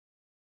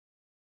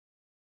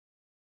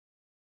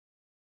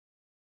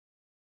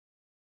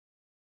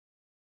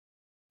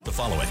The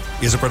following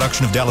is a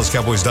production of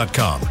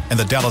DallasCowboys.com and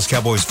the Dallas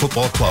Cowboys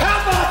Football Club.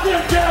 How about them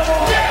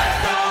Cowboys?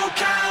 Yeah, go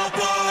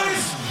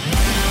Cowboys!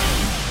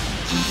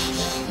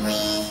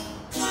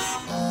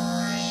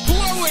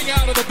 Blowing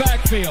out of the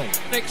backfield,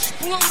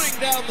 exploding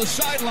down the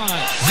sideline.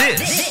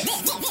 This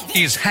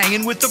is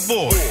Hanging with the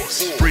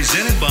Boys,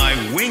 presented by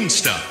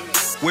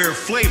Wingstop, where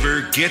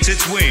flavor gets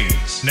its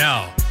wings.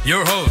 Now,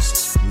 your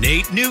hosts,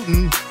 Nate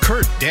Newton,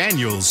 Kurt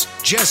Daniels,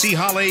 Jesse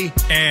Holley,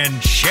 and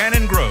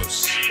Shannon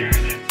Gross.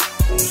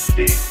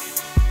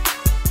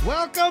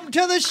 Welcome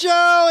to the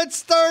show.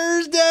 It's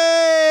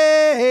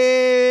Thursday.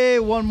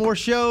 One more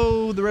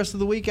show the rest of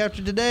the week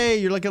after today.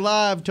 You're looking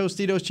live,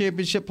 Tostitos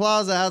Championship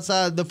Plaza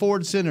outside the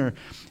Ford Center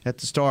at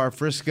the Star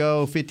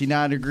Frisco.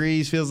 59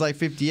 degrees, feels like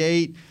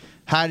 58.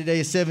 High today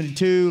is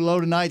 72. Low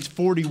tonight's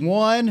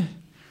 41.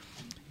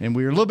 And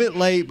we were a little bit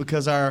late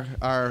because our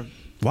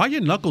Why are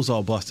your knuckles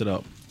all busted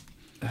up?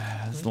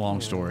 that's a long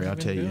story. I'll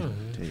tell you.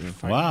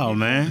 Wow,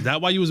 man. Is that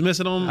why you was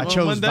missing on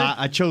Monday?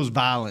 I chose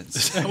violence.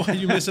 Is that why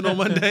you missing on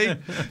Monday?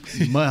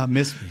 I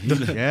missed.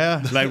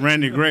 Yeah. Like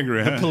Randy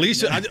Gregory, huh?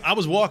 Police. I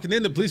was walking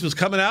in. The police was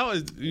coming out.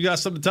 You got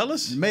something to tell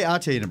us? I'll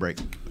tell you in a break.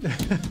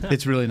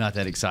 It's really not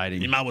that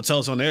exciting. You might well tell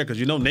us on air because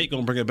you know Nate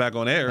gonna bring it back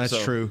on air. That's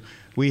so. true.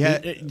 We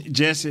had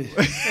Jesse,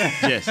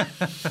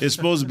 it's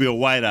supposed to be a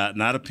whiteout,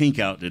 not a pink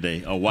out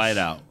today. A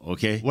whiteout,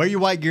 okay? wear your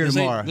white gear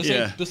tomorrow.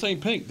 This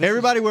ain't pink.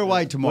 Everybody wear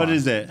white tomorrow. What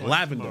is that?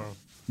 Lavender.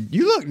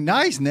 You look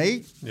nice,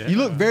 Nate. Yeah. You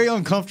look very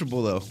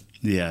uncomfortable though.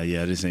 Yeah,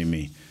 this ain't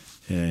me.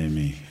 It ain't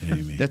me.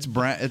 That's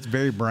brown. It's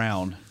very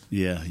brown.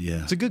 Yeah.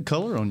 It's a good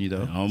color on you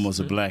though. Almost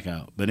a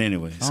blackout. But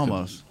anyway. it's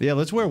Almost. Yeah,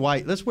 let's wear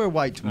white. Let's wear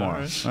white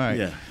tomorrow. All right.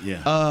 cool.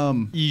 Yeah.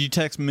 You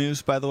text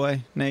Moose, by the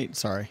way, Nate?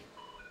 Sorry.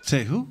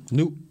 Say who?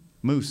 Nope.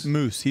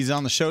 Moose. He's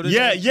on the show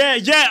today?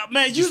 Yeah,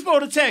 man. You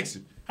supposed to text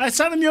him. I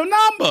sent him your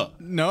number.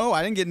 No,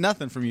 I didn't get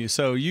nothing from you.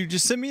 So you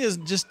just send me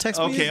just text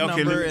me his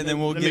Okay. number, and then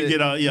we'll let get me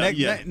it.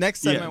 get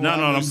Next segment. No,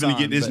 we'll I'm going to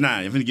get this but- now.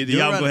 I'm going to get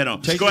y'all. Go ahead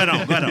on. Go ahead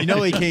on. You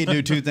know he can't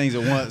do two things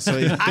at once.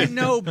 So I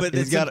know, but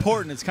it's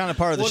important. It's kind of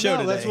part of the show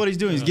today. That's what he's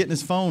doing. He's getting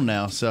his phone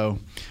now. So,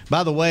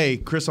 by the way,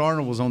 Chris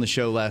Arnold was on the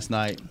show last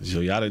night. So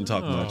y'all didn't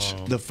talk much.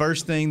 The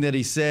first thing that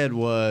he said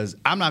was,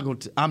 "I'm not going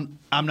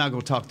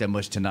to talk that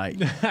much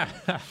tonight."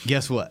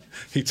 Guess what?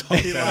 He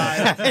talked. He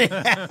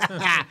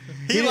lied.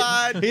 He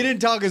lied. He didn't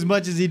talk as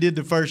much as he did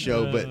the first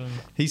show, but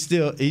he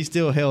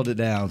still held it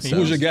down. So.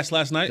 Who was your guest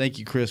last night? Thank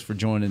you, Chris, for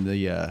joining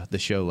the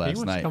show He last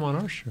wants night. to come on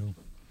our show.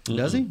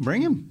 Does he?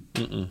 Bring him.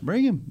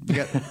 Bring him. We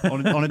got,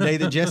 on a day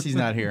that Jesse's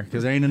not here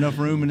because there ain't enough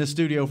room in the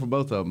studio for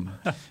both of them.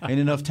 Ain't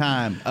enough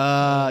time.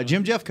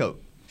 Jim Jeffcoat.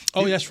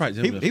 Oh, that's right.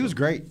 He was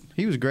great.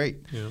 He was great.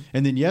 Yeah.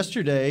 And then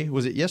yesterday,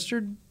 was it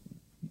yesterday?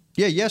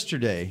 Yeah,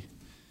 yesterday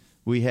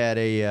we had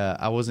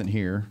I wasn't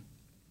here.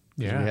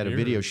 Yeah, we had a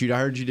video shoot. I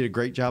heard you did a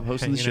great job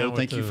hosting the Hanging show. out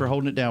Thank with you for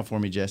holding it down for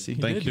me, Jesse.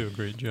 He did do a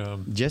great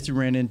job. Jesse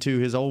ran into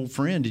his old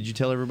friend. Did you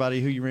tell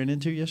everybody who you ran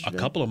into A yesterday?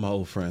 couple of my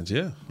old friends.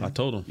 Yeah, I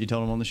told them. You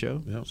told him on the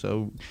show? Yep.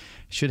 So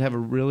should have a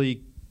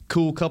really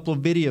cool couple of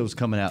videos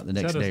coming out the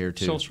next Is that day a or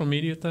two. social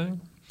media thing?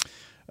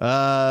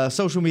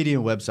 Social media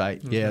and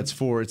website. Yeah,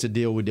 it's a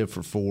deal we did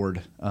for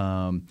Ford,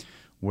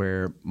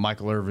 where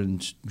Michael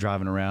Irvin's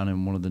driving around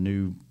in one of the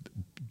new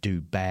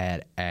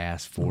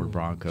badass Ford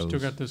Broncos. Still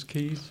got those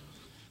keys?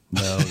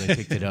 No, they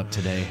picked it up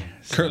today.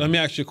 Kurt, let me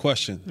ask you a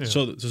question. Yeah.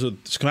 So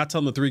can I tell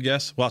them the three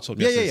guests? Well, I'll tell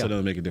them Yeah. so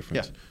that'll make a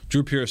difference. Yeah.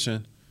 Drew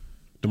Pearson,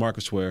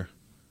 DeMarcus Ware,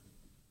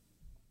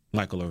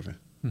 Michael Irvin.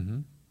 Mm-hmm.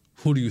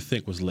 Who do you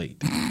think was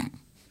late?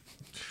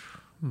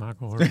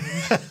 Michael Irvin.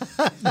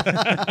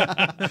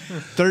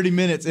 30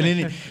 minutes, and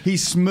then he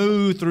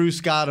smooth through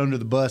Scott under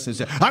the bus and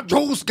said, "I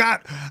told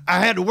Scott I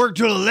had to work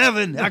till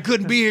 11. I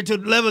couldn't be here till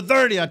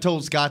 11:30." I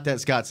told Scott that.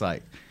 Scott's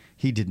like,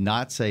 he did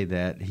not say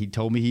that. He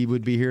told me he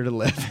would be here at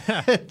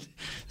 11.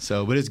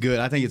 So, but it's good.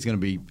 I think it's going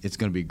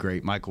to be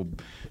great. Michael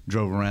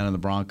drove around in the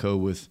Bronco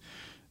with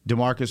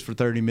DeMarcus for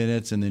 30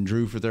 minutes, and then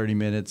Drew for 30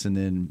 minutes, and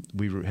then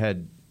we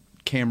had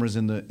cameras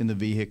in the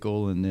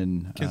vehicle, and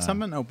then Can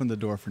someone open the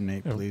door for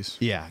Nate, please?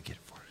 yeah, get it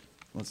for it.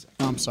 One second.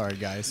 I'm sorry,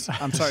 guys.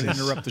 I'm sorry to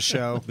interrupt the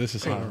show. This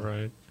is All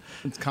right.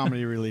 It's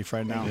comedy relief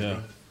right now.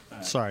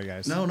 Yeah. Sorry,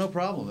 guys. No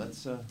problem.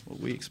 That's what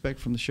we expect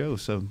from the show.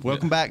 So,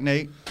 welcome back,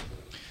 Nate.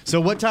 So,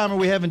 what time are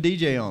we having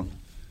DJ on?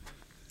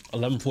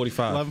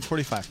 11:45.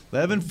 11:45.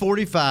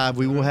 11:45.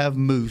 We will have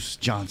Moose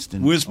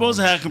Johnston. We're supposed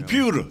to on have the a show.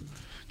 computer.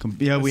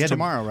 Yeah, we It's had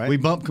tomorrow, right? We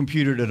bumped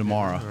computer to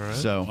tomorrow.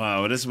 So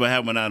Wow, this is what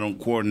happened when I don't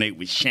coordinate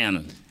with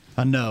Shannon.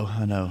 I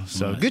know.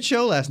 So good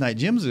show last night.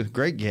 Jim's a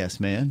great guest,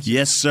 man.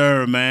 Yes,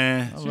 sir,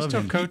 man. Is he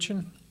still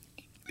coaching?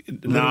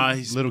 Nah,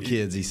 he's Little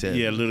kids, he said.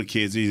 Yeah, little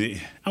kids. I'm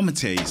gonna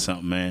tell you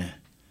something, man.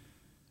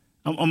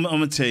 I'm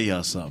gonna tell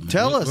y'all something.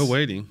 Tell us. We're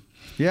waiting.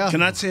 Yeah.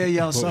 Can I tell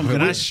y'all something?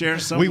 Can I share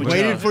something? We with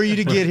waited y'all? for you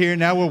to get here.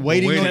 Now we're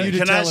waiting on you to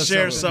Can tell I us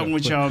share something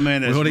with y'all,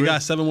 man? We that's only real-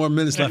 got 7 more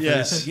minutes left.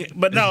 Yeah,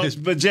 for this.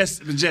 but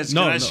just can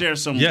I share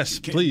something? Yes,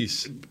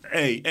 please.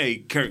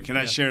 Hey, Kurt, can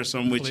I share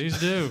something with you? Please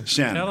do.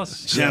 Shannon, Tell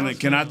us. Shannon,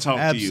 can I talk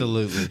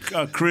Absolutely.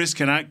 to you? Chris,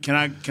 can I get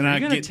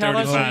Tell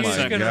us 35 or you're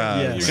seconds?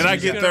 God. Can I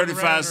get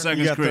 35 seconds,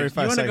 You got Chris?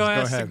 35 You want to go seconds. Go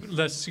ask ahead.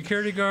 the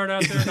security guard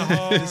out there in the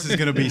hall? This is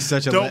going to be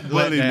such a Don't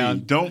bully me.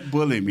 letdown. Don't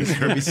bully me. It's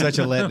going to be such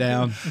a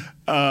letdown.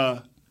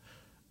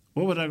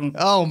 What was I going to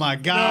Oh, my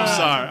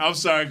God. I'm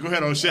sorry. Go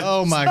ahead, O'Shea.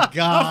 Oh, my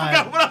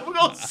God. What I was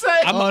going to say?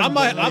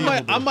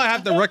 I might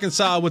have to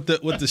reconcile with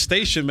the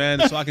station,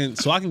 man, so I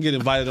can get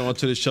invited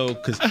onto the show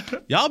because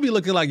y'all be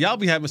looking like y'all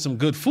be having some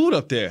good food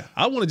up there.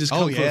 I want to just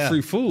come for the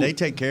free food. They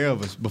take care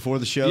of us before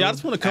the show. Yeah, I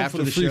just want to come after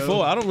for the free show.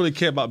 food. I don't really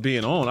care about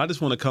being on. I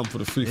just want to come for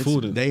the free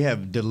food. And, They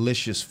have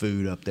delicious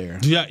food up there.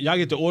 do y'all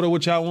get to order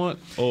what y'all want,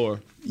 or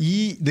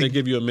they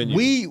give you a menu?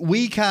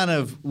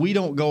 We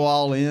don't go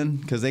all in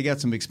because they got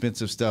some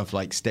expensive stuff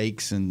like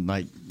steaks and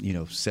like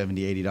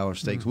 $70, $80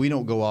 steaks. We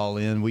don't go all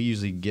in. We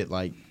usually get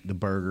like the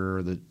burger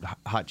or the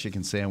hot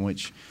chicken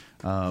sandwich.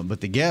 But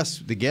the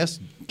guests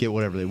get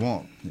whatever they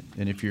want.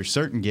 And if you're a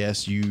certain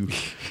guest, you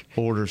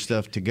order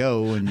stuff to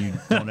go and you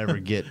don't ever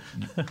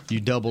you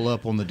double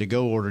up on the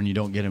to-go order and you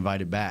don't get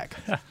invited back.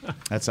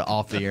 That's an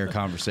off-the-air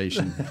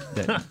conversation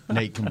that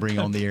Nate can bring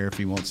on the air if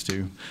he wants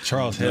to.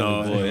 Charles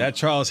Haley, boy, that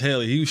Charles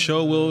Haley, he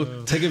sure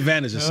will take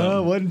advantage of something.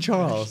 Oh, it wasn't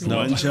Charles. No.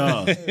 One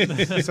Charles.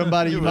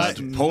 Somebody you He was might.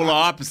 the polar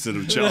opposite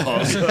of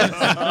Charles.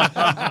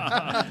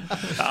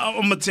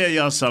 I'm gonna tell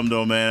y'all something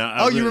though,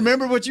 man. You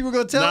remember what you were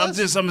going to tell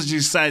us? I'm just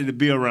excited to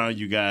be around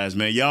you guys,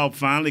 man. Y'all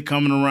finally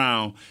coming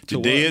around.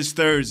 Today is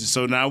Thursday,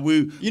 so now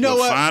we'll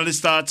finally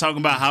start talking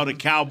about how the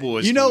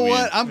Cowboys. You know can win.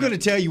 what? I'm going to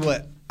tell you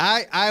what.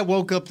 I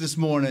woke up this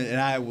morning and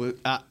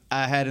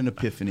I had an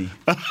epiphany.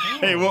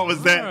 Hey, what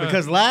was that?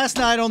 Because last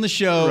night on the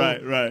show,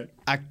 Right.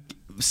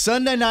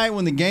 Sunday night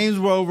when the games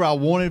were over, I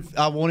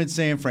wanted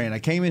San Fran. I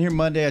came in here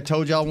Monday. I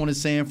told y'all I wanted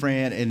San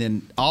Fran, and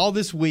then all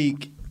this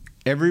week,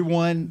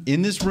 everyone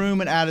in this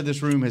room and out of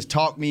this room has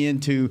talked me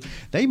into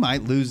they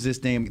might lose this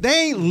damn.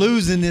 They ain't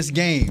losing this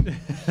game.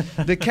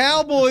 The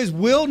Cowboys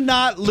will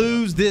not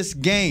lose this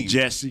game.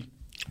 Jesse,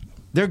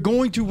 They're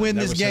going to win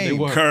this said they game.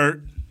 were.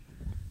 Kurt.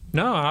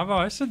 No, I've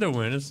always said they're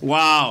winners.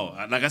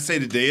 Wow. Like I say,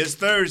 today is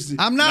Thursday.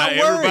 I'm not now,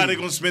 worried. Everybody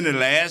going to spend the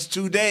last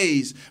 2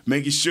 days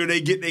making sure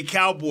they get their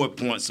Cowboy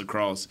points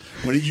across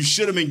when you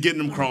should have been getting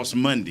them across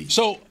Monday.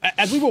 So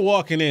as we were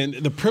walking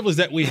in, the privilege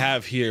that we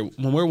have here,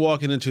 when we're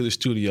walking into the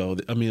studio,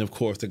 I mean, of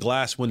course, the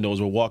glass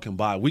windows we're walking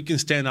by, we can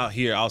stand out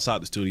here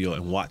outside the studio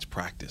and watch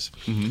practice.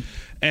 Mm-hmm.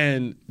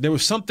 And there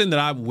was something that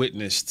I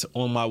witnessed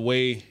on my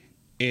way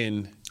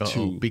in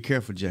to. Be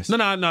careful, Jesse.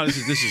 No.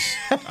 This is.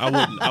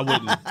 I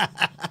wouldn't.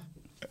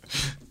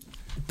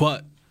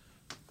 But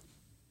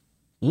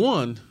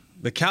one,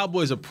 the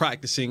Cowboys are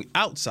practicing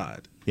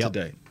outside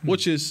today,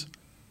 which is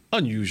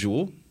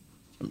unusual.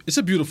 It's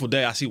a beautiful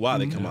day. I see why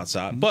they come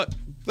outside, but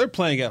they're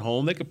playing at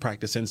home. They could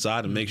practice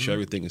inside and make sure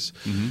everything is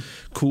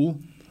cool.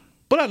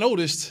 But I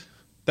noticed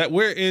that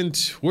we're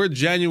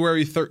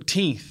January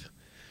 13th.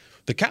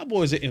 The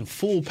Cowboys are in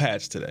full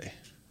pads today.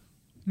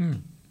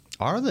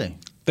 Are they?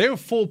 They're in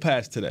full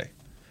pads today.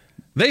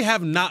 They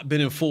have not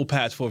been in full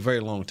pads for a very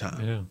long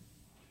time. Yeah.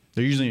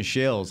 They're usually in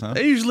shells, huh?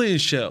 They're usually in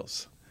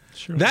shells.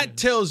 Sure. That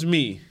tells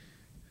me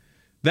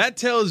They're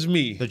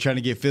trying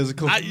to get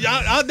physical.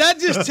 that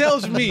just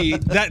tells me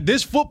that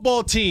this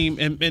football team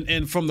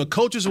and from the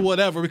coaches or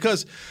whatever,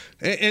 because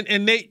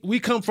and Nate, we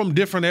come from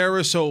different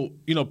eras, so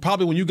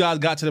probably when you guys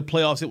got to the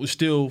playoffs, it was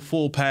still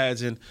full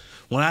pads, and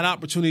when I had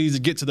opportunities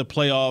to get to the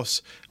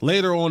playoffs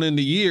later on in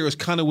the year, it's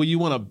kind of where you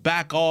want to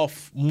back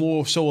off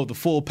more so of the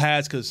full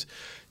pads because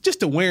just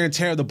the wear and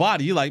tear of the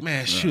body. You're like,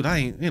 man, shoot, I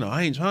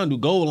ain't trying to do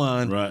goal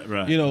line,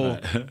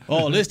 right.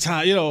 all this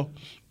time,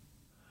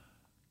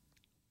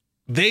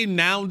 They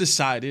now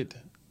decided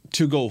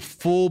to go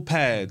full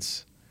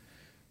pads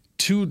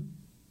 2,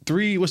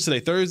 3, what's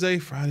today? Thursday,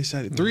 Friday,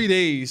 Saturday, 3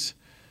 days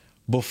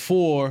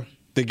before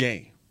the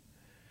game.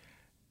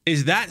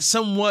 Is that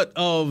somewhat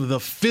of the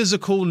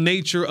physical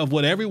nature of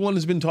what everyone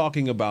has been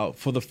talking about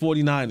for the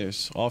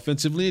 49ers,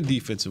 offensively and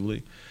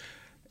defensively?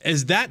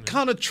 Is that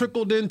kind of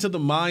trickled into the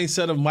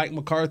mindset of Mike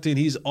McCarthy, and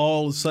he's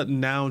all of a sudden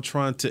now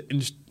trying to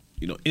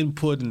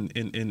input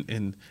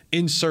and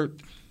insert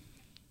It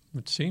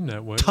would seem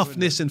that way.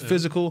 toughness and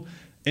physical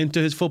into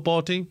his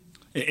football team?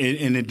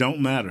 And it don't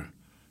matter.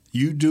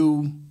 You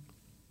do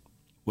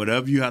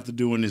whatever you have to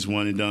do in this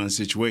one and done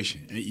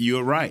situation.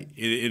 You're right.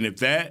 And if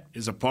that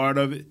is a part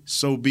of it,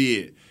 so be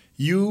it.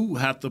 You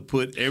have to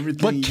put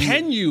everything. But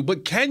can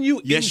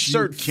you Yes,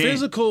 insert you can.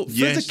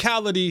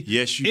 physicality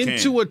Yes, you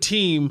into a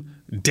team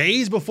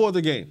days before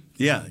the game?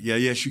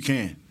 Yes, you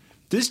can.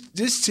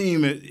 This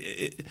team,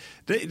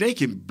 they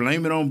can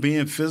blame it on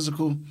being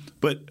physical,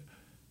 but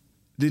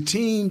the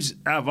teams,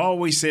 I've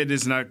always said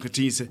this, and I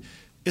continue to say,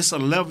 it's a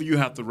level you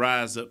have to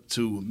rise up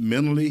to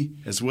mentally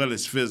as well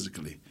as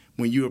physically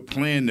when you are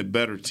playing the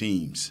better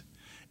teams.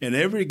 And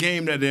every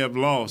game that they have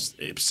lost,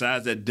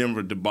 besides that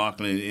Denver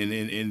debacle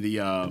in the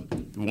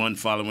one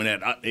following that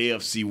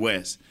AFC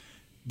West,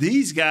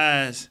 these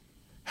guys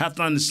have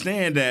to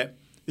understand that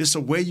it's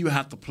a way you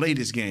have to play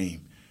this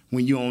game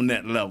when you're on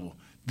that level.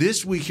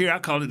 This week here, I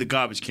call it the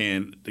garbage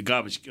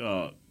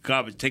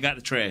take out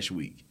the trash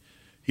week.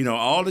 You know,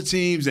 all the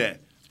teams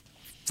that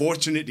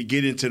fortunate to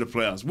get into the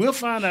playoffs. We'll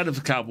find out if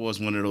the Cowboys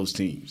one of those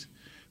teams.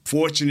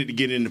 Fortunate to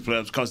get into the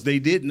playoffs because they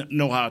didn't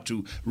know how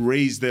to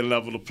raise their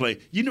level of play.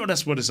 You know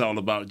that's what it's all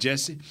about,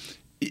 Jesse.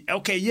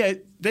 Okay, yeah,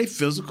 they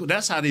physical.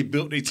 That's how they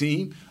built their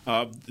team,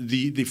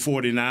 the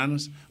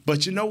 49ers.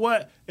 But you know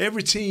what?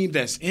 Every team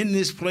that's in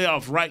this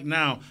playoff right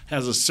now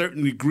has a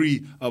certain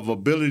degree of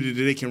ability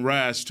that they can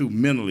rise to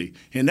mentally.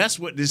 And that's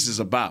what this is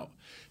about.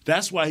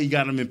 That's why he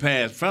got them in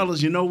pass.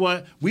 Fellas, you know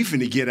what? We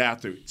finna get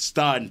after it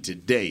starting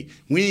today.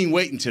 We ain't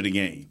waiting till the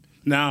game.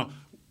 Now,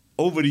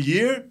 over the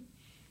year,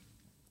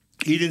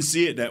 he didn't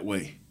see it that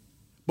way.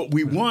 But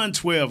we won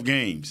 12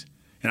 games.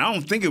 And I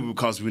don't think it was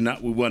because we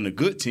wasn't a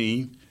good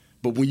team.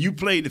 But when you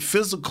play the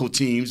physical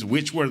teams,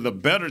 which were the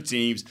better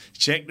teams,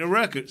 check the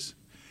records.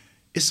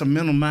 It's a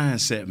mental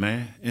mindset,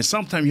 man. And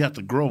sometimes you have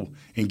to grow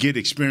and get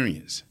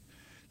experience.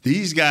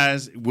 These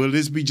guys, will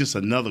this be just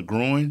another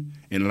growing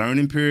and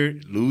learning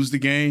period, lose the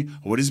game?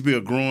 Or will this be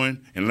a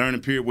growing and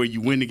learning period where you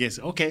win against,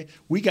 okay,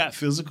 we got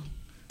physical.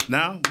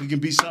 Now we can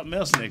be something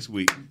else next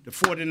week. The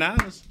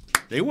 49ers,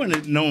 they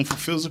weren't known for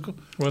physical.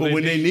 But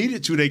when they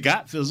needed to, they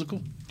got physical.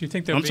 Do you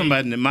think they'll I'm talking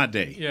about in my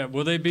day. Yeah,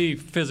 will they be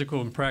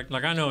physical in practice?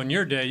 Like I know in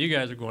your day, you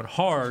guys are going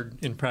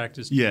hard in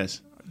practice.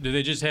 Yes. Do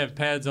they just have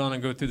pads on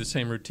and go through the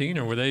same routine,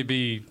 or will they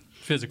be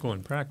physical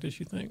in practice,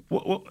 you think?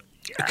 Well,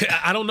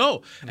 I don't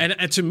know. And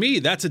to me,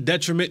 that's a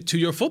detriment to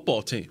your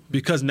football team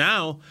because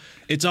now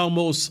it's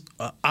almost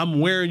I'm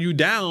wearing you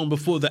down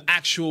before the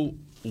actual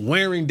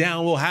wearing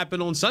down will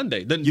happen on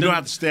Sunday. You don't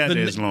have to stay out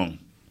there as long.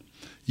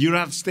 You don't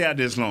have to stay out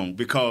there as long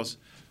because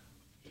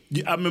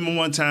I remember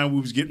one time we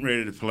was getting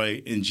ready to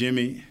play and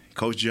Jimmy,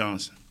 Coach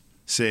Johnson,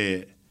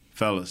 said,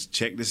 fellas,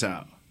 check this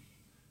out.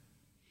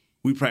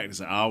 We practice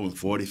an hour and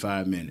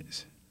 45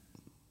 minutes.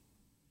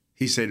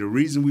 He said the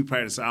reason we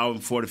practice an hour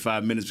and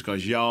 45 minutes is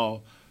because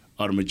y'all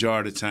are the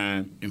majority of the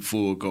time in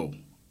full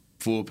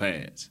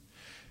pads.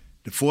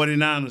 The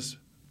 49ers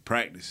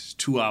practice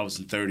 2 hours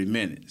and 30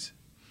 minutes.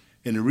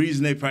 And the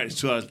reason they practice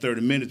 2 hours and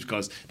 30 minutes is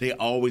because they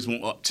always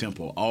want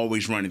up-tempo,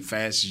 always running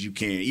fast as you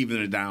can,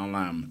 even the down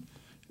lineman.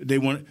 They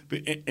want,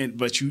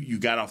 but you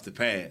got off the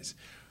pads.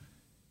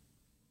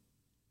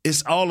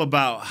 It's all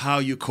about how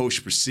your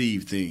coach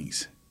perceives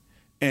things.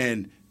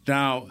 And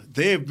now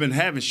they've been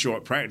having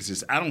short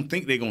practices. I don't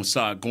think they're going to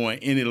start going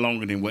any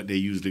longer than what they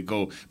usually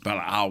go, about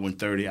an hour and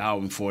 30, hour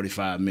and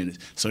 45 minutes.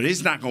 So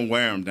it's not going to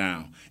wear them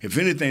down. If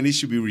anything, they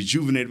should be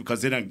rejuvenated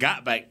because they done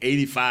got back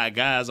 85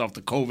 guys off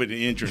the COVID and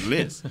injured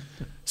list.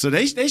 So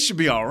they should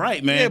be all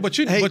right, man. Yeah, but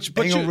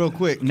hang on real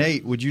quick.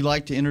 Nate, would you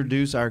like to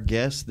introduce our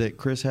guest that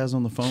Chris has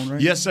on the phone right now?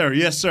 Yes, sir.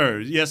 Yes, sir.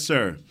 Yes,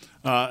 sir.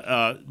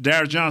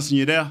 Darryl Johnson,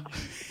 you there?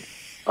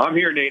 I'm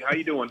here, Nate. How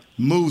you doing?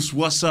 Moose,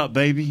 what's up,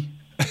 baby?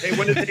 Hey,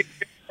 when did they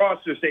expand the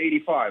rosters to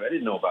 85? I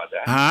didn't know about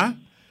that. Huh?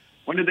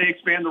 When did they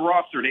expand the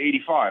roster to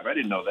 85? I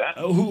didn't know that.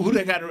 Who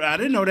they got? I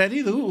didn't know that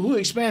either. Who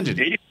expanded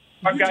it?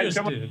 85 guys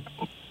coming.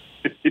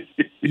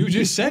 You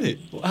just said it.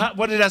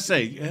 What did I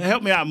say?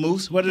 Help me out,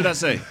 Moose. What did I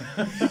say?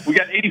 We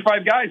got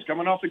 85 guys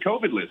coming off the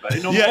COVID list. I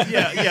didn't know.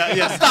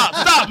 Yeah.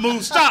 Stop,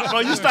 Moose. Stop,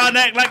 bro. You starting to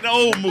act like the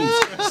old Moose.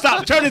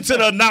 Stop. Turn it to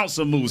the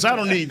announcer, Moose. I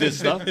don't need this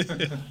stuff.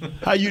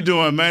 How you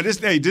doing, man?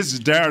 This is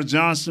Darryl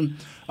Johnson.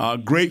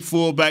 Great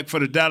fullback for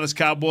the Dallas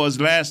Cowboys,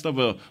 last of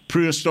a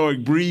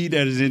prehistoric breed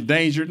that is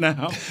endangered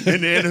now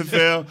in the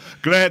NFL.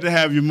 Glad to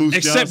have you, Moose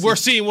Except Johnson. we're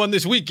seeing one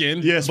this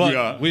weekend. Yes, we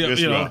are. We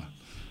are.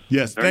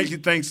 Yes, thank you.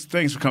 Thanks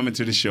for coming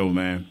to the show,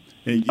 man.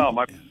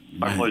 My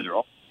pleasure.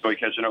 I'll enjoy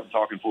catching up and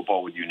talking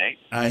football with you, Nate.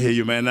 I hear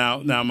you, man.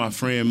 Now, my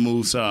friend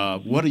Moose,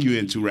 what are you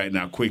into right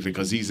now, quickly?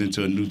 Because he's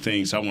into a new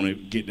thing, so I want to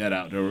get that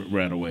out there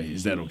right away.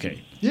 Is that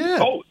okay? Yeah.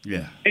 Oh,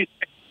 yeah. Hey,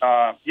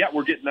 we're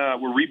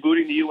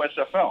rebooting the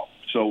USFL.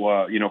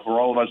 So, for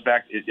all of us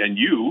back, and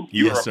you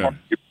yes, are a part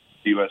of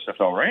the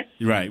USFL, right?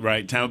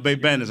 Right. Tampa Bay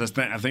Bandits, I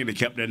think they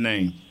kept their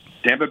name.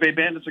 Tampa Bay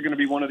Bandits are going to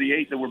be one of the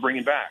 8 that we're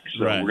bringing back.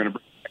 So we're going to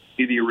bring back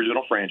the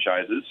original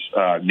franchises.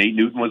 Nate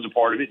Newton was a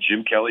part of it,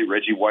 Jim Kelly,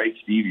 Reggie White,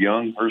 Steve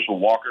Young, Herschel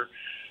Walker.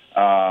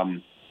 I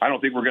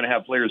don't think we're going to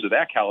have players of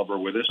that caliber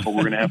with us, but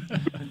we're going to have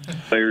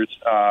players.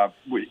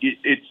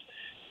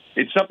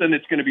 It's something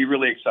that's going to be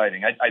really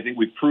exciting. I think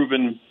we've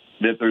proven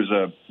that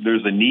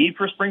there's a need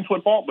for spring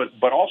football,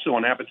 but also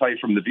an appetite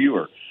from the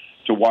viewer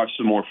to watch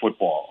some more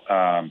football.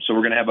 So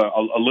we're going to have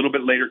a little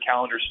bit later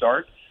calendar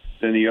start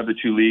than the other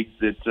 2 leagues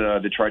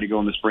that try to go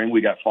in the spring.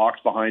 We got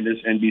Fox behind us,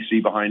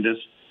 NBC behind us.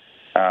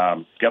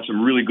 Got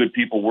some really good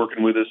people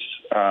working with us,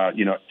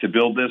 to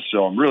build this.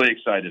 So I'm really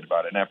excited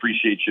about it, and I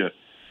appreciate you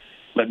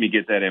letting me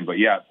get that in. But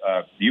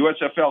the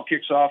USFL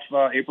kicks off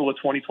April of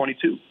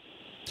 2022.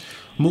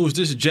 Moose,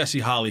 this is Jesse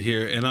Holley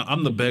here, and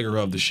I'm the beggar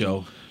of the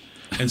show.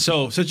 And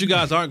so, since you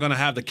guys aren't going to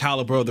have the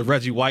caliber of the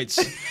Reggie Whites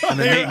and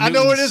the Nate I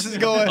know where this is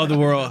going. of the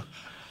world,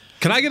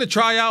 can I get a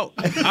tryout?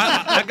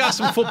 I got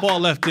some football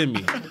left in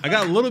me. I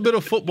got a little bit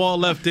of football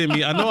left in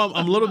me. I know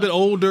I'm a little bit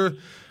older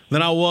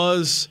than I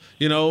was,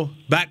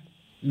 back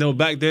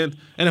back then.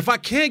 And if I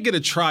can't get a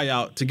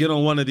tryout to get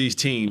on one of these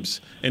teams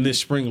in this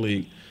spring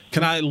league,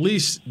 can I at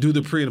least do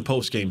the pre and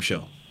post game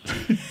show?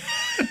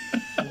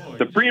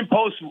 The pre and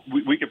post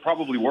we could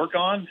probably work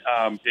on,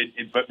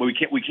 but we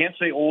can't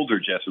say older,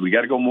 Jesse. We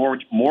got to go more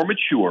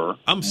mature.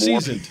 I'm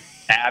seasoned,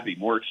 savvy,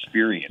 more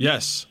experienced.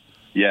 Yes.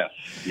 We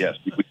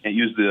can't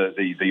use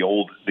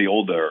the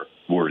older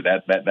word.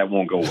 That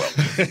won't go well.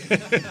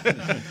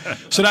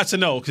 So that's a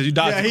no because you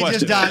dodged the question.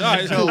 He just dodged. All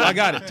right, cool. I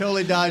got it.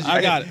 Totally dodged.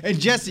 I got it. And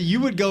Jesse, you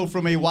would go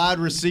from a wide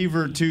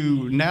receiver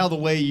to now the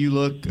way you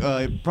look,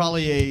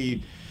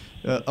 probably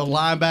a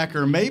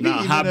linebacker, maybe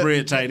even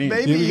hybrid tight end.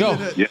 Maybe Here we go.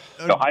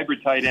 The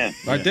hybrid tight end.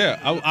 Right there.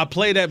 I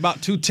played at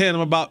about 210.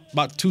 I'm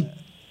about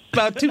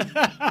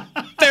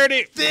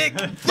 230. Thick.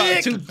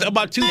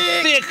 About too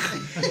thick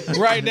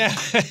right now.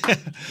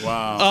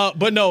 Wow.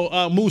 But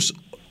no, Moose,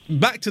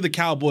 back to the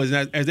Cowboys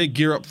as they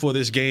gear up for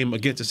this game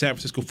against the San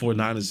Francisco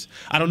 49ers.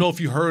 I don't know if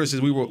you heard us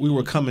as we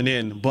were coming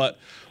in, but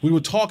we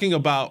were talking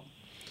about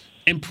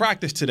in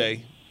practice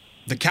today,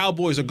 the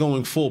Cowboys are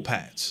going full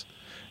pads.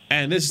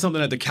 And this is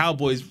something that the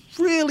Cowboys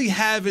really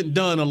haven't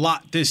done a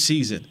lot this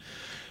season.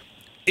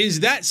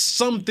 Is that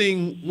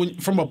something,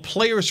 from a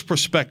player's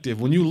perspective,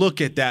 when you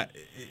look at that,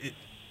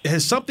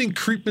 has something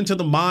creeped into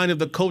the mind of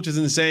the coaches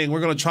in saying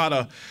we're going to try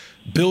to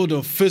build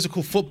a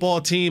physical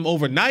football team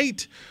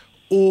overnight?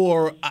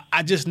 Or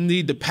I just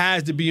need the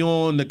pads to be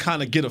on to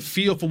kind of get a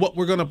feel for what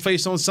we're going to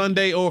face on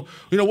Sunday? Or,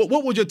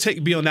 what would your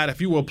take be on that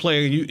if you were a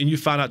player and you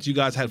found out you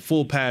guys had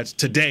full pads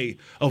today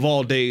of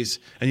all days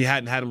and you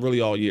hadn't had them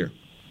really all year?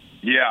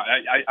 Yeah,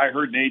 I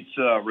heard Nate's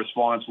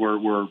response where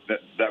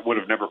that would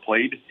have never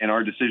played in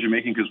our decision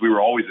making because we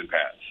were always in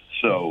pads.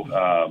 So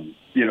I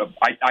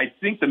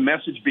think the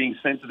message being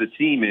sent to the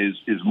team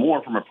is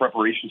more from a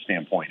preparation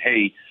standpoint.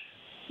 Hey,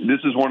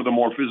 this is one of the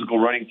more physical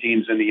running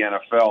teams in the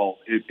NFL.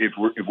 If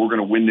we're going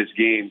to win this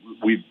game,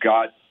 we've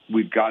got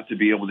to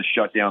be able to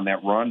shut down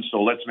that run.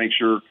 So let's make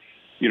sure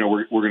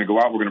we're going to go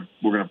out. We're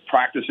going to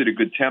practice at a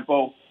good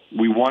tempo.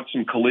 We want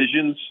some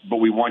collisions, but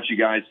we want you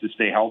guys to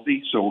stay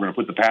healthy. So we're going to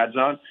put the pads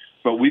on.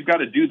 But we've got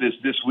to do this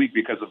week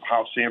because of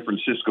how San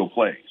Francisco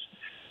plays.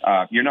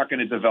 You're not going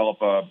to develop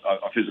a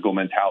physical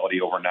mentality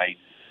overnight.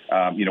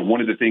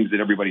 One of the things that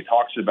everybody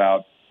talks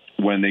about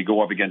when they go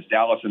up against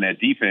Dallas in that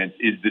defense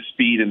is the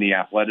speed and the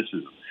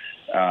athleticism.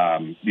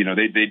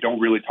 They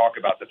don't really talk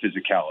about the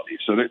physicality.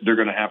 So they're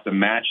going to have to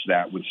match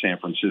that with San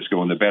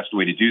Francisco. And the best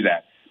way to do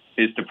that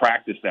is to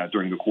practice that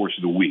during the course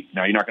of the week.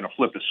 Now, you're not going to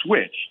flip a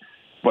switch,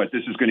 but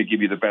this is going to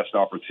give you the best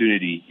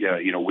opportunity,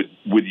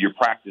 with your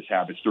practice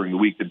habits during the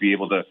week to be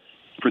able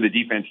for the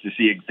defense to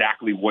see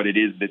exactly what it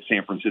is that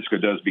San Francisco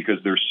does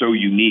because they're so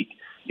unique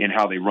in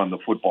how they run the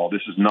football.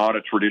 This is not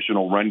a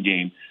traditional run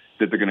game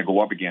that they're going to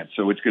go up against.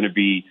 So it's going to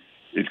be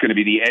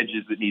the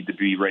edges that need to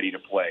be ready to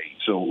play.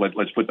 So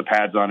let's put the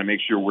pads on and make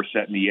sure we're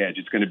setting the edge.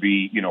 It's going to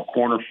be,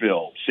 corner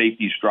fill,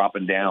 safeties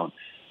dropping down.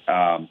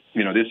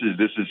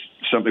 This is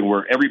something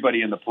where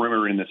everybody in the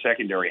perimeter and in the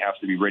secondary has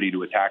to be ready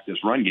to attack this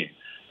run game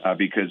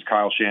because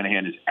Kyle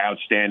Shanahan is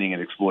outstanding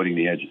at exploiting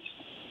the edges.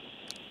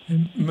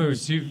 And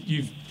Moose,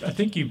 I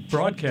think you've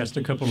broadcast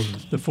a couple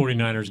of the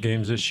 49ers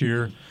games this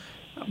year.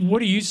 What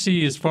do you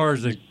see as far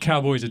as the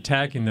Cowboys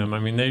attacking them? I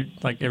mean,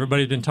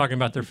 everybody's been talking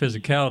about their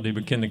physicality,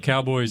 but can the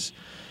Cowboys,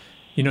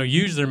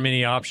 use their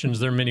many options,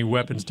 their many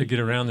weapons to get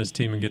around this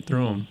team and get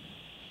through them?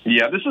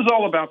 Yeah, this is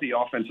all about the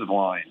offensive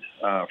line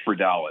for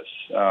Dallas.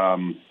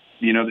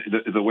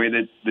 The way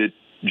that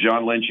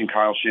John Lynch and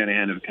Kyle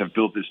Shanahan have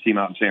built this team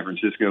out in San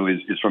Francisco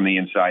is from the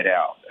inside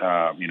out.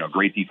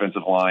 Great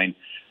defensive line,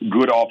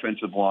 good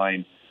offensive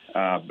line,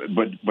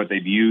 but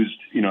they've used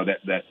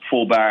that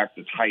fullback,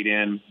 the tight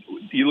end.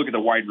 You look at the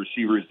wide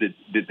receivers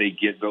that they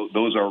get;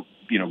 those are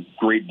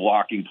great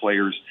blocking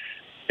players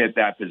at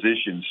that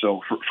position.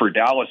 So for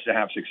Dallas to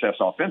have success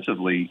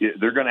offensively,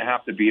 they're going to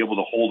have to be able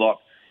to hold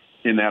up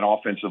in that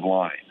offensive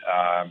line.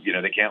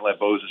 They can't let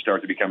Bosa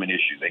start to become an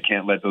issue. They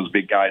can't let those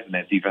big guys in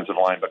that defensive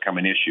line become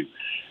an issue.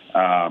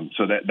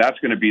 So that's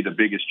going to be the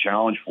biggest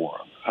challenge for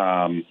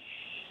them.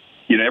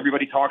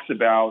 Everybody talks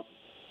about,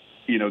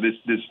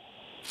 this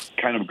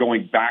kind of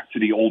going back to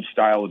the old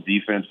style of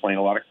defense, playing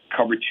a lot of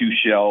cover two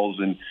shells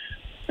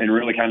and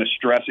really kind of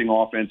stressing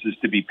offenses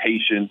to be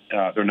patient.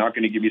 They're not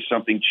going to give you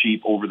something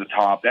cheap over the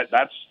top.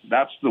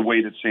 That's the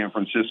way that San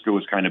Francisco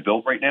is kind of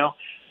built right now.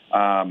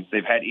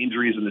 They've had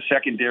injuries in the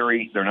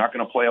secondary. They're not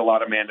going to play a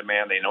lot of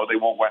man-to-man. They know they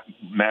won't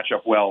match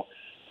up well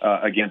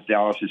against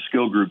Dallas's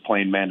skill group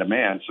playing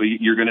man-to-man. So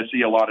you're going to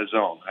see a lot of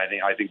zone.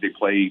 I think they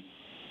play,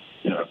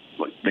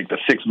 like the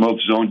sixth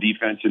most zone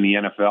defense in the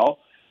NFL.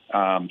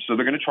 So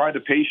they're going to try the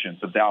patience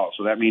of Dallas.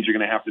 So that means you're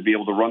going to have to be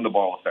able to run the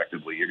ball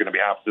effectively. You're going to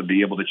have to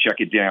be able to check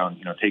it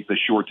down, take the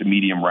short to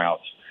medium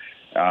routes.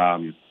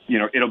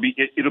 It'll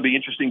be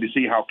interesting to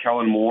see how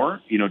Kellen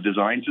Moore,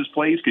 designs his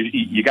plays because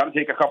you got to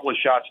take a couple of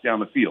shots down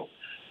the field.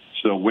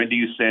 So when do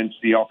you sense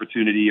the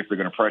opportunity if they're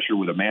going to pressure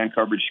with a man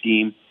coverage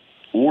scheme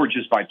or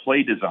just by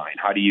play design?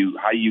 How do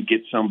you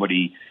get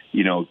somebody,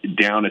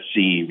 down a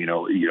seam,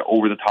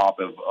 over the top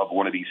of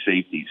one of these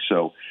safeties?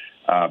 So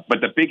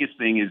But the biggest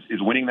thing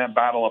is winning that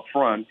battle up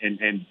front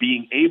and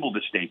being able to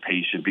stay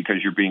patient because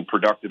you're being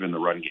productive in the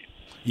run game.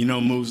 You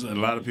know, Moose, a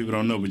lot of people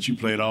don't know, but you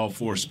played all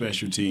 4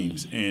 special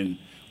teams, and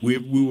we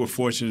were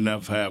fortunate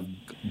enough to have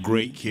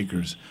great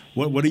kickers.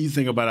 What do you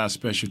think about our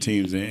special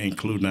teams,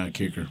 including our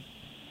kicker?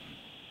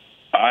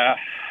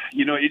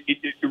 You know,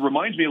 it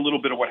reminds me a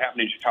little bit of what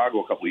happened in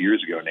Chicago a couple of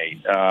years ago,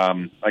 Nate.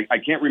 I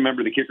can't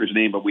remember the kicker's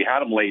name, but we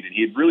had him late, and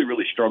he had really,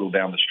 really struggled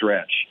down the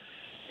stretch.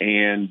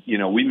 And, you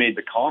know, we made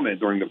the comment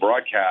during the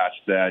broadcast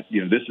that,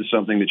 you know, this is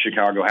something that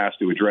Chicago has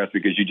to address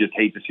because you just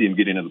hate to see him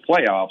get into the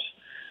playoffs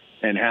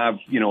and have,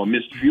 you know, a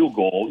missed field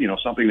goal, you know,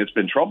 something that's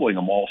been troubling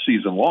them all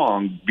season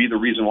long, be the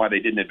reason why they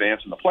didn't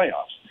advance in the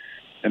playoffs.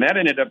 And that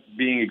ended up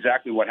being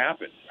exactly what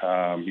happened.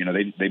 You know,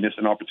 they missed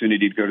an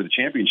opportunity to go to the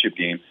championship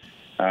game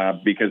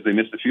because they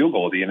missed the field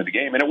goal at the end of the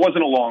game. And it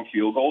wasn't a long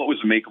field goal. It was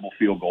a makeable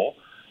field goal.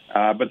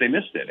 But they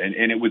missed it.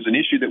 And it was an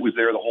issue that was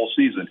there the whole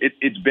season.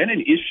 It's been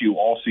an issue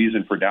all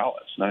season for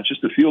Dallas, not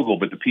just the field goal,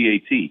 but the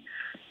PAT.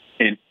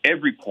 And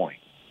every point,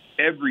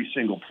 every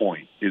single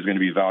point is going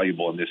to be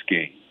valuable in this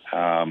game.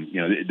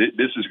 You know,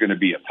 this is going to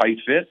be a tight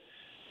fit.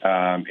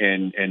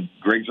 And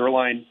Greg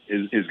Zuerlein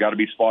is got to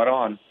be spot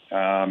on.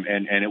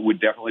 And it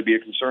would definitely be a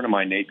concern of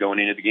mine, Nate, going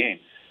into the game,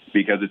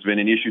 because it's been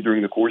an issue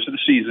during the course of the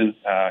season.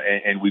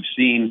 And we've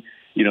seen,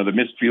 you know, the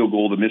missed field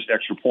goal, the missed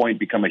extra point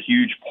become a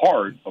huge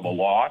part of a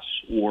loss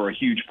or a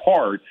huge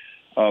part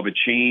of a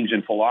change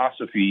in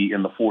philosophy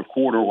in the fourth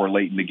quarter or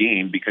late in the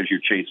game because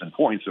you're chasing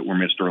points that were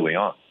missed early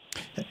on.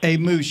 Hey,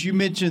 Moose, you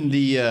mentioned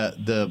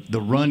the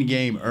run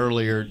game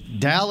earlier.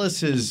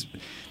 Dallas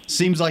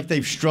seems like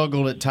they've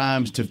struggled at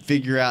times to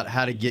figure out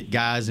how to get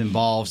guys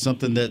involved,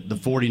 something that the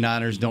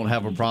 49ers don't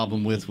have a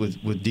problem with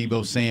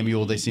Deebo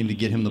Samuel. They seem to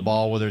get him the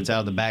ball, whether it's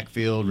out of the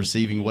backfield,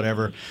 receiving,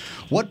 whatever.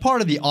 What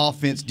part of the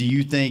offense do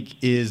you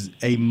think is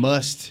a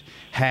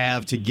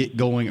must-have to get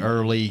going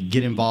early,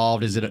 get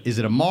involved? Is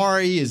it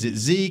Amari? Is it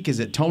Zeke? Is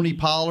it Tony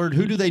Pollard?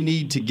 Who do they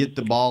need to get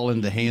the ball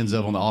in the hands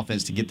of on the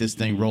offense to get this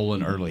thing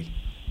rolling early?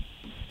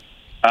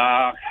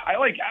 I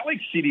like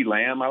CeeDee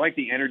Lamb. I like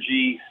the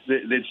energy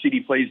that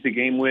CeeDee plays the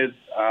game with.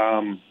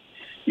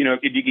 You know,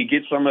 if you could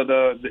get some of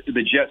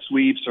the jet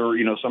sweeps or,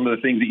 you know, some of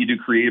the things that you do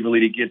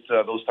creatively to get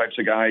those types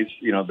of guys,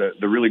 you know,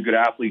 the really good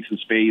athletes in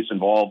space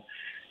involved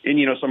in,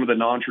 you know, some of the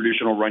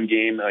non-traditional run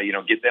game, you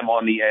know, get them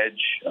on the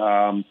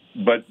edge.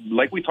 But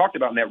like we talked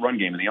about in that run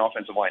game in the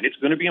offensive line, it's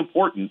going to be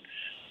important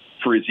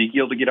for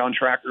Ezekiel to get on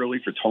track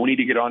early, for Tony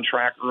to get on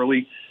track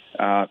early.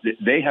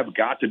 They have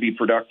got to be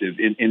productive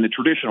in the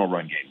traditional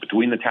run game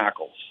between the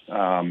tackles.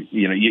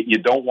 You know, you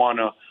don't want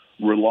to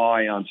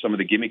rely on some of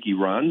the gimmicky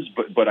runs,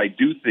 but I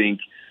do think,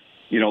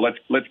 you know,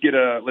 let's get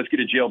a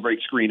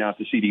jailbreak screen out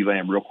to CeeDee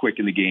Lamb real quick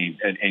in the game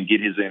and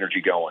get his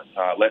energy going.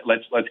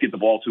 Let's get the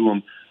ball to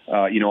him,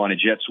 you know, on a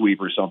jet sweep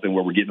or something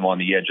where we're getting him on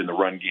the edge in the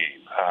run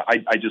game.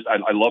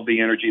 I love the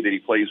energy that he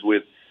plays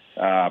with.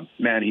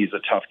 Man, he's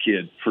a tough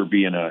kid for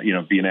being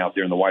out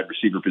there in the wide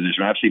receiver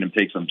position. I've seen him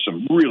take some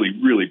really,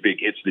 really big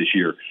hits this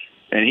year,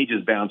 and he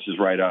just bounces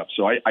right up.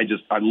 So I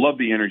love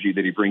the energy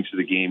that he brings to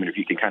the game, and if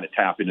you can kind of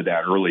tap into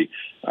that early,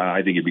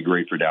 I think it'd be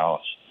great for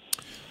Dallas.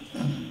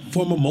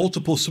 Former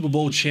multiple Super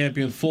Bowl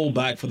champion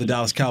fullback for the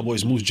Dallas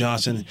Cowboys, Moose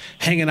Johnston,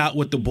 hanging out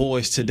with the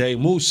boys today.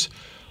 Moose,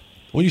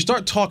 when you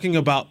start talking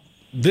about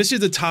this is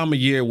the time of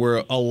year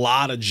where a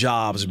lot of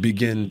jobs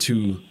begin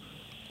to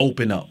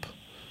open up.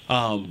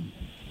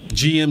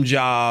 GM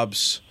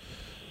jobs,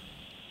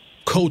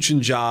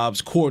 coaching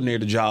jobs,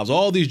 coordinator jobs,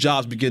 all these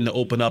jobs begin to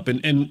open up.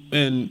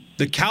 And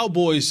the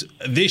Cowboys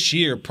this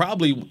year,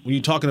 probably when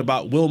you're talking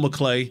about Will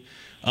McClay,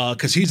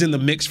 because he's in the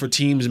mix for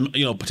teams,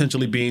 you know,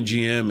 potentially being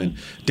GM, and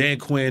Dan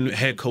Quinn,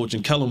 head coach,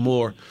 and Kellen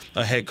Moore,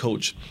 a head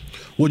coach.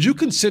 Would you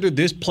consider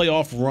this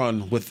playoff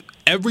run with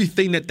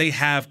everything that they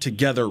have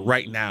together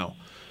right now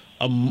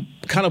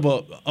kind of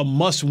a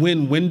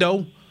must-win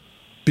window?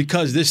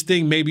 Because this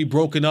thing may be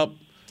broken up,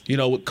 you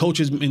know, with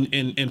coaches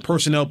and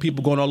personnel,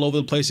 people going all over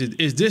the place.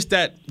 Is this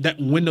that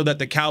window that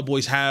the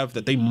Cowboys have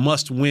that they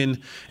must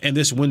win in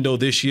this window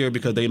this year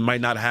because they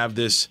might not have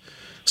this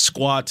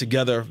squad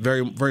together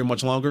very, very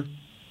much longer?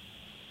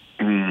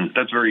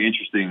 That's very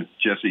interesting,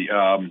 Jesse.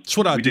 That's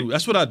what I do.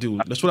 That's what I do,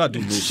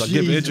 Moose. I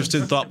give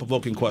interesting,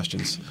 thought-provoking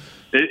questions.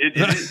 It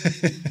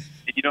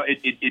you know,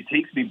 it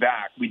takes me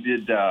back. We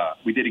did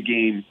a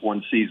game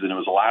one season. It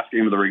was the last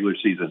game of the regular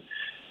season.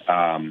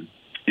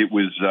 It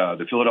was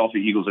the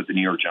Philadelphia Eagles at the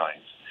New York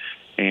Giants,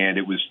 and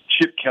it was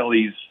Chip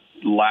Kelly's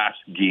last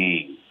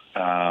game.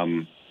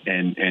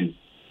 And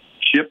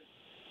Chip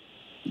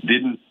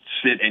didn't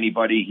sit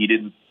anybody. He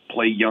didn't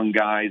play young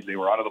guys. They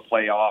were out of the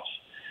playoffs.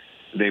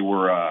 They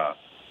were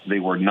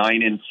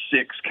 9-6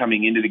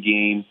 coming into the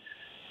game,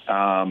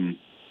 and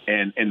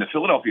the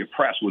Philadelphia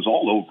press was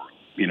all over him.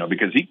 You know,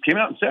 because he came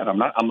out and said, I'm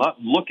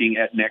not looking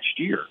at next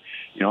year.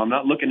 You know, I'm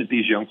not looking at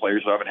these young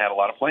players who haven't had a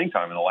lot of playing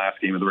time in the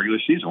last game of the regular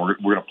season. We're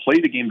going to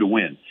play the game to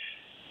win.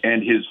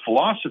 And his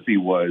philosophy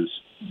was,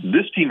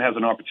 this team has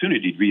an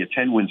opportunity to be a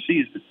 10-win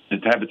season, to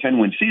have a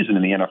 10-win season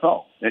in the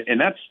NFL.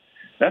 And that's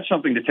that's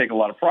something to take a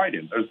lot of pride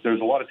in. There's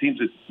a lot of teams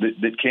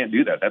that can't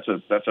do that.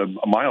 That's a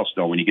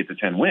milestone when you get to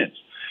 10 wins.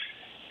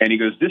 And he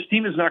goes, this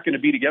team is not going to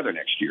be together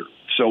next year.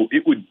 So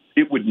it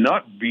would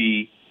not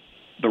be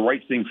the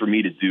right thing for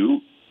me to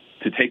do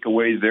to take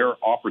away their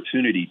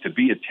opportunity to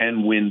be a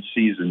 10-win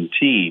season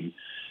team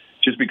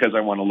just because I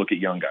want to look at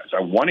young guys.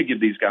 I want to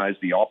give these guys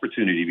the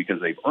opportunity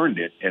because they've earned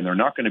it, and they're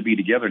not going to be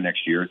together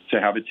next year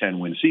to have a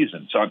 10-win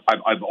season. So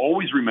I've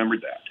always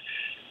remembered that.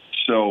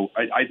 So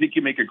I think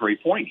you make a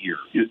great point here.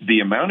 The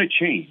amount of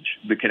change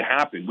that could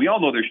happen, we all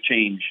know there's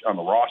change on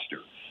the roster,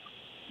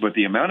 but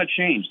the amount of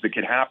change that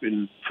could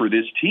happen for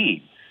this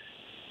team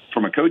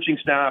from a coaching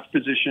staff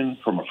position,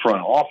 from a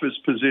front office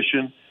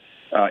position,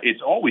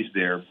 it's always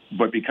there.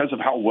 But because of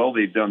how well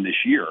they've done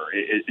this year,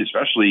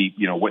 especially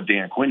what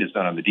Dan Quinn has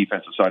done on the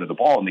defensive side of the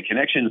ball and the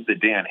connections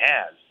that Dan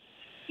has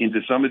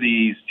into some of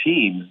these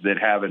teams that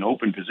have an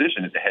open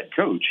position as the head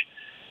coach,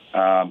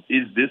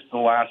 is this the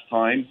last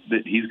time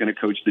that he's going to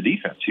coach the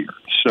defense here?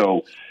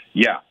 So,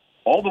 yeah,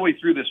 all the way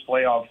through this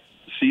playoff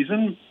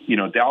season,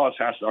 Dallas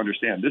has to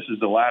understand this is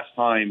the last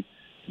time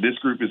this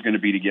group is going to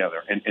be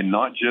together, and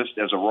not just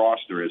as a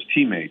roster, as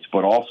teammates,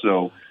 but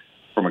also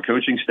from a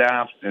coaching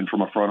staff and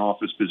from a front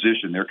office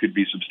position. There could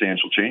be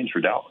substantial change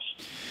for Dallas.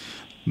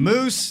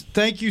 Moose,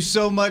 thank you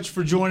so much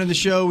for joining the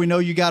show. We know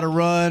you got to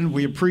run.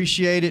 We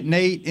appreciate it.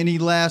 Nate, any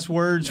last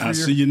words? I'll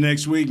see you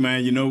next week,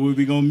 man. You know where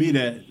we going to meet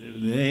at?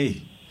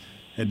 Hey,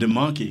 at the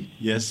Monkey.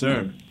 Yes,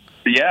 sir.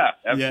 Yeah,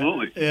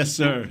 absolutely. Yeah. Yes,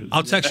 sir.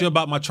 I'll text you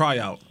about my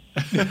tryout.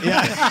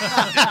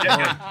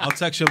 I'll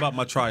text you about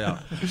my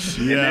tryout.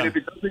 And then if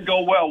it doesn't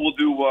go well, we'll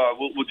do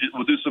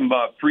some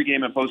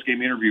pregame and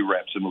postgame interview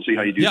reps, and we'll see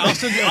how you do. Yeah,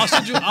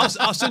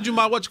 I'll send you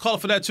my what you call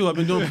it for that too. I've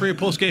been doing pre and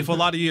postgame for a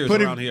lot of years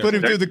around here. Put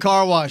him through the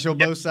car wash on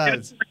both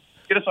sides.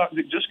 Get us a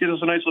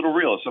nice little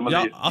reel of some of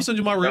the. I'll send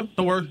you my reel.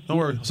 Don't worry.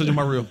 I'll send you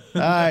my reel.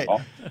 All right.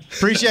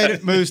 Appreciate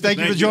it, Moose. Thank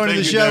you for joining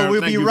the show.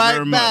 We'll be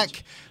right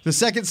back. The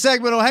second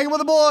segment on Hanging with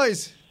the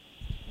Boys.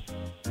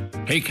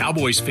 Hey,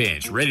 Cowboys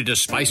fans, ready to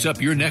spice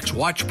up your next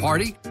watch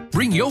party?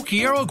 Bring Yo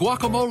Quiero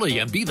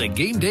guacamole and be the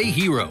game day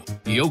hero.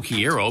 Yo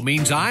Quiero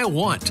means I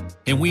want,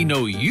 and we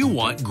know you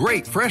want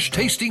great,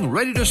 fresh-tasting,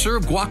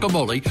 ready-to-serve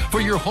guacamole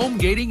for your home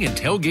gating and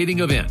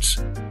tailgating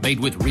events. Made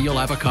with real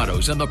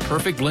avocados and the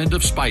perfect blend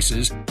of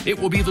spices, it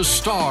will be the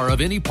star of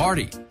any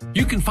party.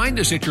 You can find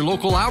us at your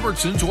local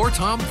Albertsons or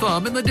Tom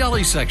Thumb in the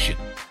deli section.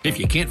 If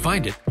you can't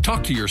find it,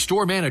 talk to your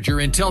store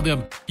manager and tell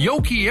them,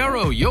 Yo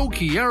Quiero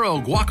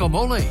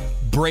guacamole.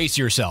 Brace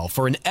yourself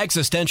for an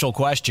existential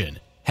question.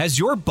 Has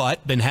your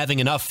butt been having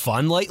enough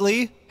fun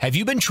lately? Have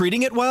you been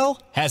treating it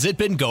well? Has it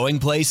been going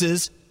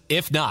places?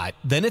 If not,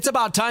 then it's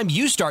about time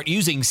you start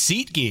using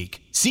SeatGeek.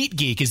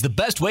 SeatGeek is the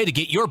best way to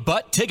get your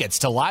butt tickets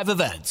to live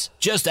events.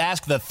 Just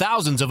ask the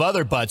thousands of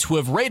other butts who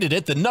have rated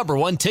it the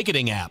 #1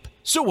 ticketing app.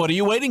 So what are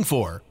you waiting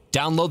for?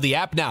 Download the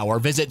app now or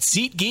visit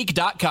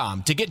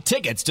SeatGeek.com to get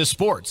tickets to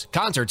sports,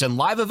 concerts, and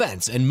live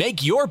events and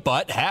make your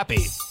butt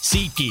happy.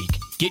 SeatGeek.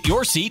 Get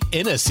your seat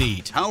in a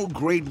seat. How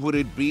great would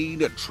it be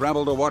to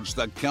travel to watch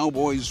the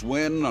Cowboys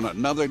win on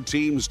another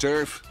team's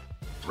turf?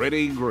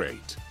 Pretty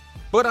great.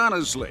 But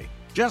honestly,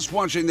 just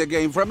watching the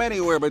game from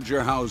anywhere but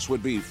your house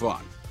would be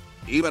fun.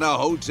 Even a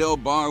hotel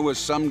bar with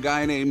some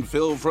guy named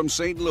Phil from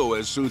St.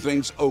 Louis who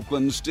thinks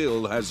Oakland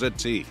still has a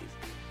team.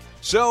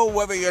 So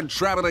whether you're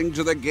traveling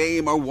to the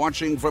game or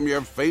watching from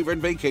your favorite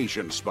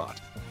vacation spot,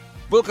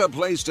 book a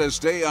place to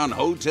stay on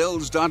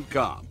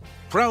Hotels.com.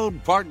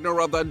 Proud partner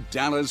of the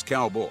Dallas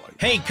Cowboys.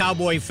 Hey,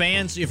 Cowboy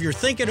fans, if you're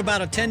thinking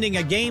about attending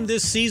a game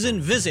this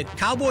season, visit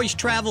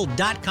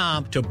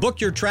CowboysTravel.com to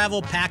book your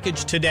travel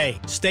package today.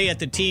 Stay at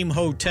the team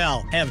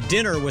hotel, have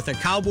dinner with a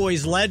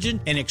Cowboys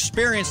legend, and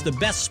experience the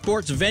best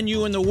sports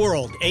venue in the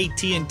world,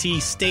 AT&T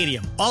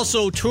Stadium.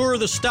 Also, tour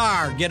the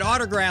Star, get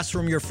autographs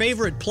from your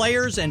favorite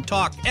players, and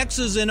talk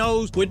X's and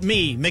O's with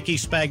me, Mickey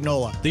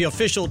Spagnola. The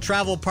official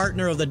travel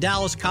partner of the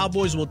Dallas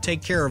Cowboys will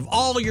take care of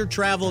all your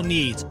travel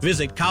needs.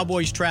 Visit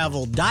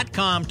CowboysTravel.com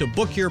to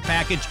book your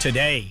package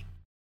today.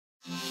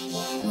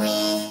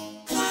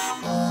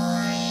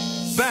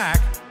 Back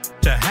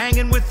to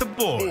Hanging with the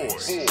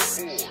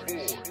Boys.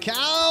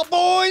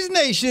 Cowboys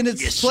Nation,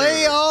 it's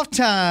playoff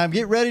time.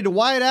 Get ready to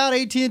white out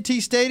AT&T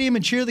Stadium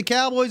and cheer the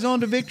Cowboys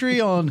on to victory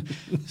on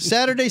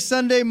Saturday,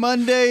 Sunday,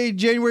 Monday,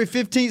 January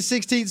 15th,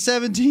 16th,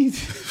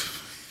 17th.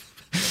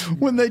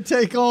 When they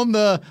take on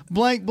the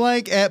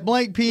blank at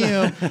blank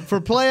PM.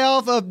 For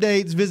playoff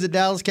updates, visit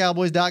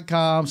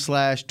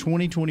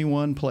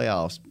DallasCowboys.com/2021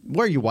 playoffs.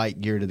 Wear your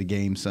white gear to the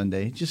game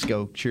Sunday. Just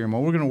go cheer them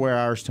on. We're going to wear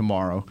ours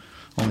tomorrow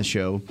on the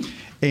show.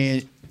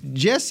 And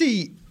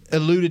Jesse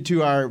alluded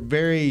to our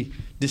very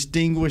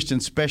distinguished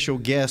and special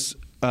guest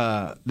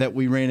that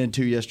we ran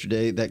into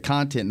yesterday, that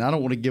content. And I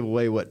don't want to give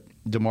away what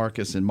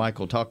DeMarcus and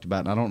Michael talked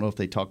about. And I don't know if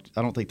they talked.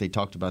 I don't think they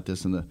talked about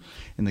this in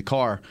the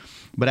car.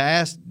 But I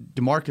asked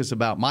DeMarcus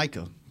about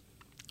Micah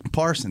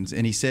Parsons,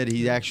 and he said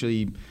he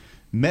actually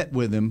met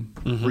with him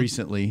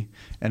recently.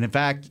 And in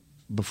fact,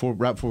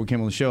 right before we came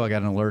on the show, I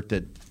got an alert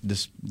that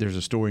there's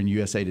a story in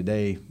USA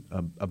Today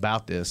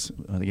about this.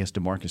 I guess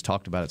DeMarcus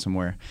talked about it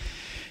somewhere.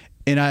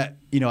 And I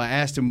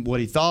asked him what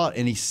he thought,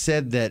 and he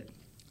said that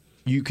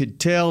you could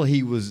tell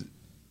he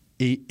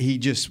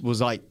just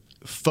was like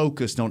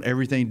focused on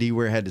everything D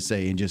Ware had to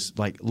say and just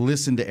like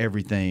listened to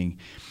everything.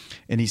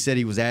 And he said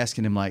he was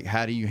asking him like,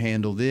 how do you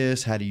handle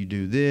this? How do you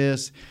do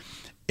this?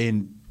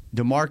 And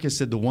DeMarcus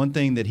said the one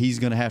thing that he's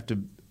going to have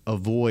to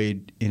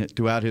avoid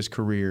throughout his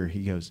career,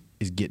 he goes,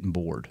 is getting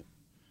bored.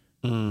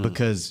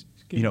 Because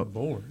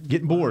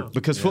getting bored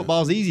because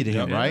football's easy to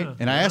him, right?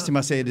 And I asked him,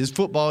 I said, is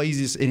football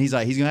easy? And he's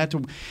like, he's going to have to.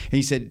 And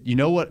he said, you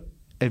know what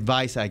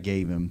advice I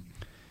gave him?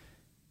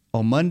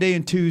 On Monday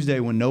and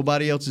Tuesday when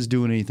nobody else is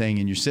doing anything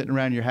and you're sitting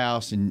around your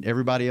house and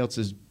everybody else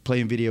is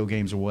playing video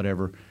games or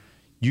whatever,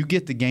 you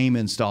get the game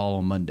install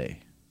on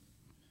Monday.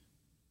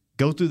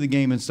 Go through the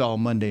game install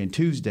Monday and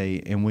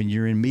Tuesday, and when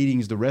you're in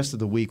meetings the rest of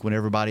the week when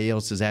everybody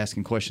else is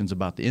asking questions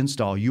about the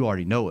install, you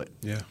already know it.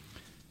 Yeah.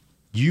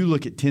 You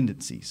look at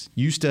tendencies.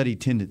 You study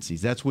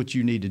tendencies. That's what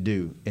you need to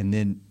do. And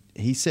then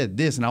he said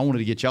this, and I wanted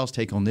to get y'all's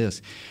take on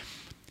this.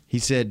 He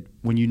said,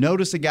 when you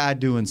notice a guy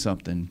doing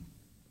something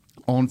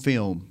on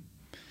film,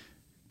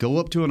 go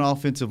up to an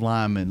offensive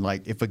lineman.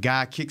 Like if a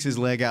guy kicks his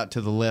leg out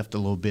to the left a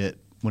little bit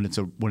when it's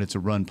a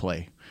run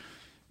play,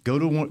 go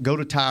to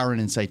Tyron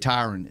and say,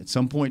 Tyron, at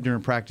some point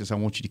during practice, I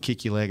want you to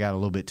kick your leg out a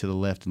little bit to the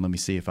left and let me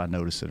see if I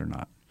notice it or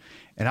not.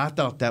 And I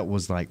thought that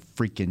was like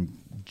freaking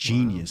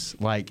genius.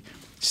 Wow. Like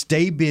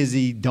stay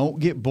busy, don't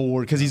get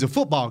bored, because he's a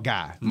football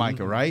guy,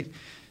 Micah, right?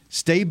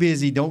 Stay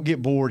busy, don't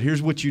get bored.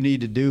 Here's what you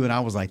need to do. And I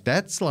was like,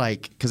 that's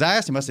like, because I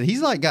asked him, I said,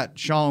 he's like got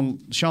Sean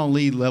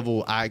Lee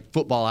level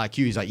football IQ.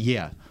 He's like,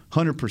 yeah.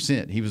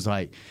 100%. He was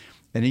like,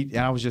 and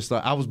I was just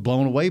like, I was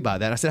blown away by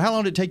that. I said, how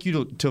long did it take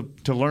you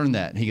to learn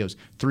that? And he goes,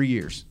 3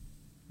 years.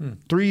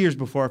 3 years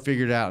before I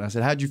figured it out. And I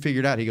said, how'd you figure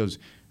it out? He goes,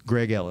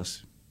 Greg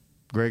Ellis.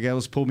 Greg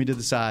Ellis pulled me to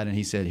the side and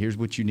he said, here's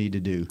what you need to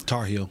do.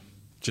 Tar Heel.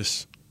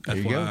 Just there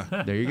you FYI.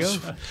 go. There you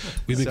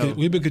go.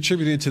 We've been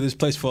contributing to this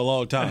place for a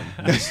long time.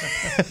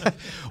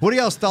 What are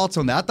y'all's thoughts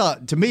on that? I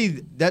thought, to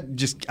me, that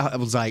just, I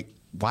was like,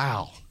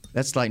 wow,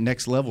 that's like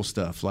next level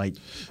stuff. Like,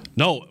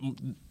 no,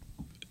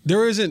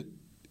 there isn't.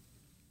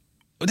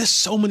 There's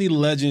so many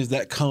legends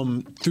that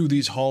come through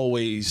these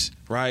hallways,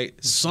 right?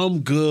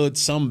 Some good,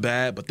 some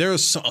bad, but there are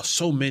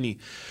so many.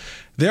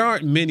 There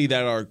aren't many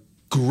that are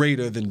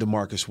greater than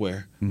DeMarcus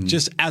Ware.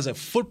 Just as a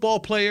football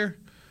player,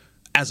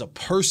 as a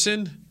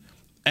person,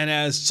 and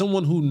as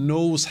someone who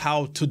knows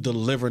how to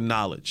deliver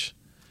knowledge.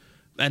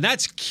 And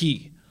that's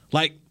key.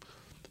 Like,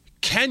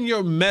 can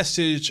your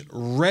message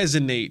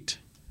resonate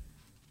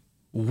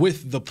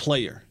with the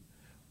player?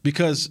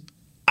 Because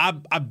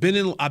I've been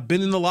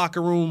in the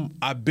locker room,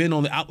 I've been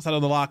on the outside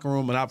of the locker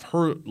room, and I've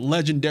heard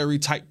legendary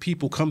type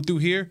people come through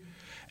here,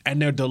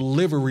 and their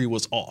delivery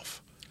was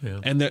off. Yeah.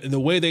 And the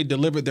way they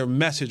delivered their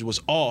message was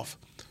off,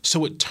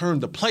 so it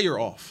turned the player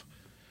off.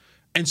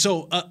 And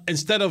so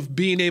instead of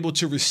being able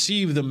to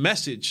receive the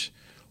message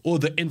or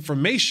the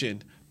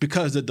information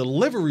because the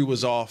delivery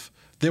was off,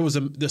 there was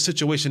the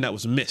situation that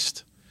was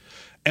missed.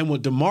 And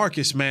with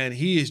DeMarcus, man,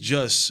 he is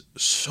just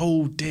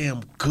so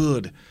damn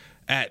good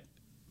at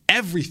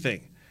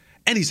everything.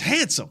 And he's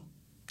handsome.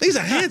 He's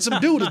a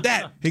handsome dude at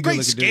that.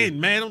 Great skin,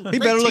 man. He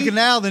better looking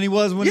now than he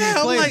was when he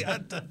was playing.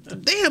 I'm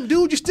like, damn,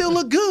 dude, you still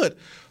look good.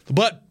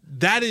 But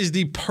that is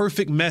the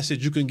perfect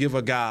message you can give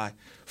a guy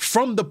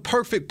from the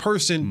perfect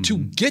person to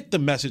get the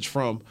message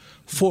from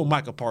for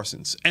Micah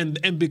Parsons.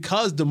 And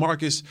because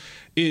DeMarcus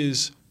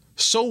is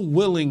so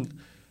willing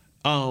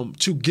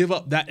to give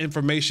up that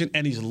information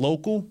and he's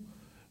local,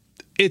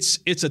 it's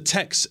a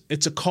text,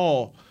 it's a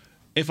call.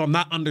 If I'm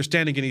not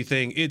understanding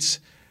anything,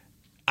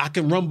 I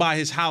can run by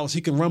his house,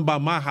 he can run by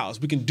my house,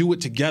 we can do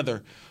it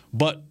together.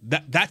 But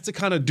that's the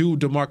kind of dude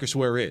DeMarcus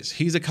Ware is.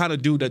 He's the kind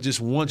of dude that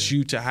just wants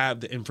you to have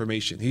the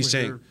information. He's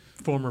saying there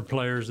former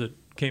players that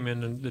came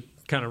in and that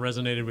kind of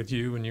resonated with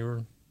you when you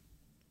were.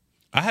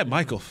 I had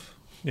Michael.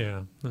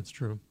 Yeah, that's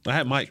true. I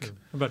had Mike.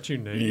 How about you,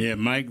 Nate? Yeah,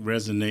 Mike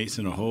resonates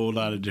in a whole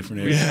lot of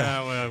different areas.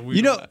 Yeah, well,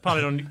 we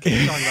probably don't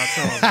keep talking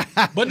about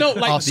some. But no,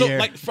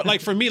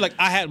 like for me, like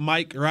I had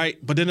Mike, right?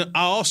 But then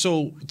I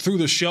also through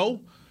the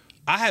show,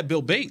 I had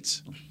Bill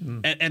Bates,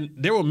 and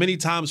there were many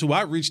times who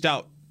I reached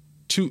out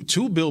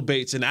to Bill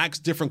Bates and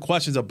asked different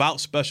questions about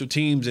special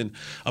teams and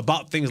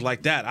about things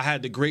like that. I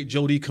had the great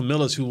Jody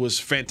Camillus, who was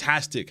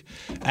fantastic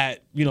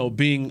at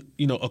being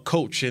a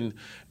coach, and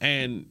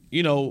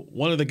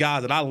one of the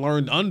guys that I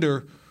learned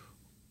under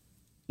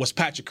was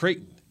Patrick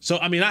Creighton. So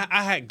I mean,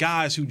 I had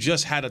guys who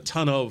just had a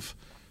ton of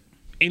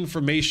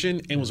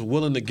information and was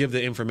willing to give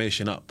the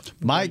information up.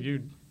 Mike,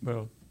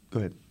 go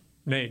ahead.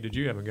 Nate, did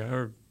you have a guy,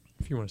 or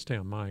if you want to stay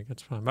on Mike,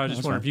 that's fine. But I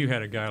just wonder if you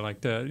had a guy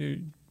like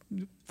that.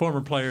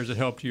 Former players that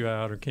helped you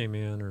out or came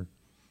in, or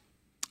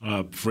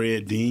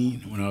Fred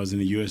Dean when I was in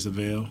the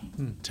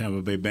USFL,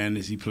 Tampa Bay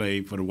Bandits. He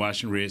played for the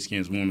Washington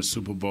Redskins, won the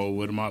Super Bowl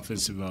with him,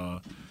 offensive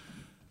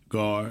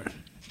guard.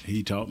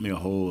 He taught me a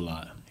whole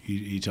lot.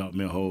 He taught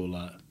me a whole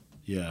lot.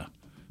 Yeah.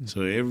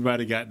 So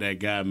everybody got that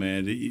guy,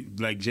 man.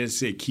 Like Jess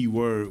said, key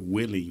word,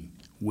 willing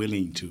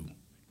to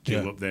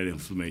give up that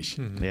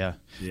information. Yeah.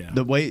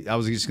 The way I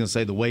was just going to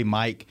say, the way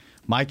Mike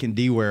and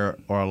D Ware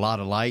are a lot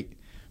alike.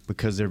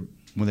 because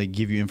when they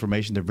give you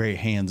information, they're very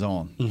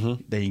hands-on.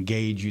 Mm-hmm. They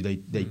engage you.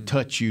 They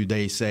touch you.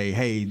 They say,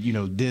 hey,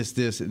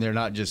 this, and they're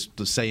not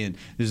just saying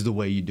this is the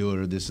way you do it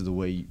or this is the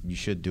way you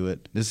should do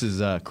it. This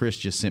is Chris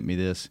just sent me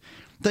this.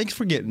 Thanks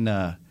for getting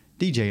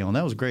DJ on.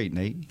 That was great,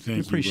 Nate.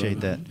 We appreciate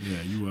that.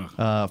 Yeah, you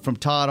welcome. From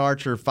Todd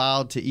Archer,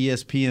 filed to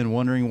ESPN,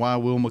 wondering why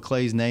Will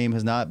McClay's name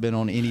has not been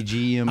on any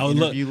GM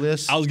interview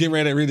list. I was getting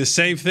ready to read the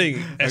same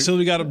thing as soon as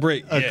we got a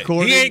break.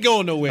 He ain't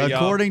going nowhere, y'all.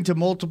 According to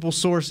multiple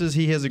sources,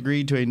 he has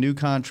agreed to a new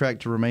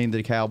contract to remain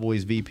the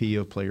Cowboys' VP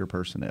of player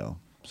personnel.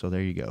 So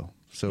there you go.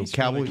 So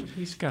Cowboys,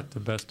 he's got the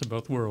best of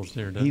both worlds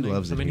there, doesn't he? He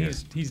loves it. I mean, here.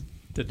 he's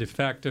the de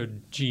facto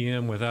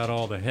GM without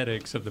all the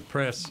headaches of the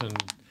press and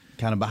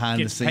kind of behind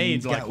the gets seen's.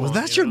 paid like Was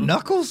one, that your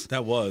knuckles?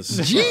 That was.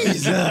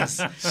 Jesus.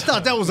 I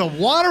thought that was a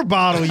water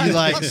bottle. You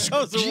like,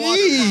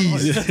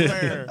 jeez.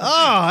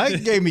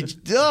 That gave me,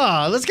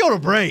 let's go to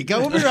break.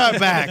 We'll be right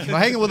back. I'm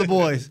hanging with the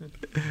boys.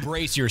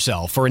 Brace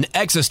yourself for an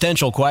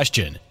existential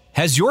question.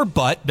 Has your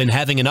butt been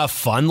having enough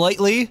fun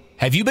lately?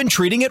 Have you been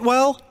treating it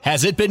well?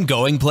 Has it been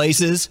going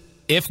places?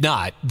 If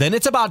not, then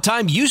it's about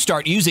time you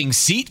start using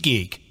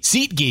SeatGeek.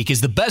 SeatGeek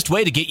is the best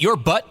way to get your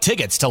butt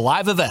tickets to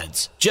live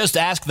events. Just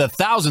ask the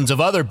thousands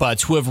of other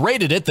butts who have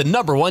rated it the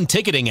 #1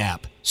 ticketing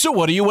app. So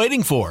what are you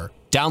waiting for?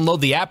 Download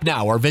the app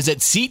now or visit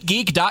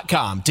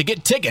SeatGeek.com to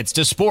get tickets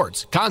to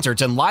sports,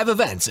 concerts, and live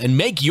events and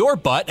make your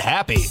butt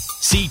happy.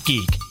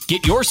 SeatGeek.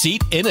 Get your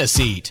seat in a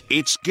seat.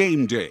 It's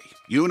game day.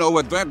 You know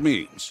what that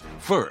means.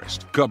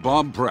 First,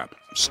 kebab prep.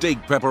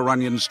 Steak, pepper,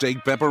 onion,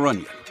 steak, pepper,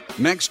 onion.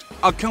 Next,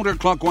 a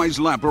counterclockwise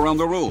lap around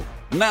the room.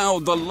 Now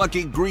the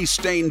lucky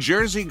grease-stained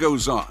jersey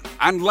goes on.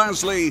 And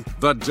lastly,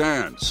 the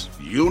dance.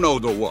 You know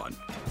the one.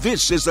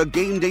 This is a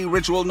game day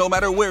ritual no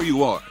matter where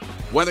you are.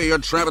 Whether you're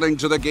traveling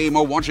to the game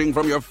or watching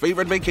from your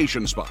favorite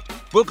vacation spot,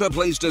 book a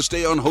place to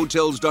stay on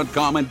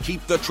Hotels.com and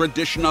keep the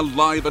tradition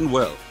alive and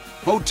well.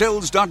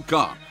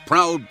 Hotels.com,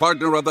 proud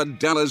partner of the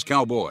Dallas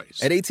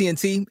Cowboys. At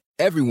AT&T,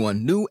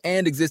 everyone, new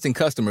and existing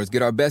customers,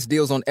 get our best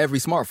deals on every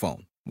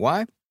smartphone.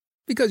 Why?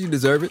 Because you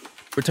deserve it.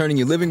 For turning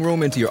your living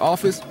room into your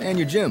office and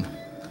your gym.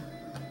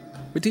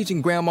 For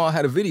teaching Grandma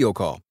how to video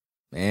call.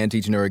 And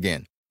teaching her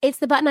again. It's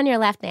the button on your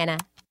left, Nana.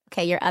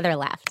 Okay, your other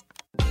left.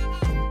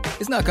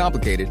 It's not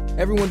complicated.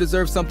 Everyone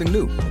deserves something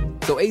new.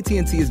 So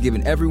AT&T is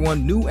giving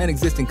everyone, new and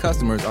existing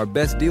customers, our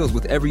best deals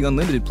with every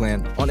unlimited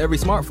plan on every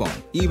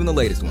smartphone, even the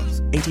latest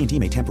ones. AT&T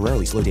may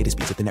temporarily slow data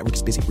speeds if the network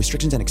is busy.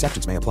 Restrictions and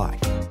exceptions may apply.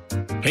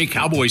 Hey,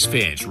 Cowboys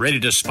fans, ready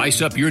to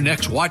spice up your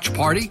next watch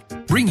party?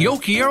 Bring Yo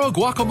Quiero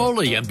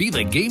guacamole and be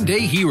the game day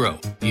hero.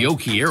 Yo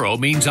Quiero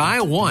means I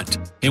want,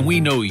 and we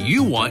know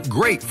you want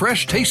great,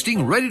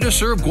 fresh-tasting,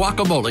 ready-to-serve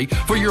guacamole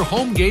for your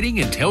home gating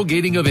and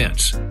tailgating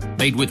events.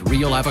 Made with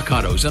real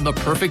avocados and the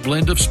perfect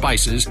blend of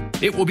spices,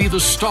 it will be the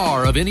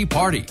star of any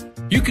party.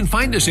 You can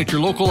find us at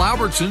your local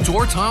Albertsons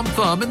or Tom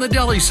Thumb in the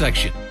deli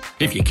section.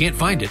 If you can't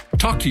find it,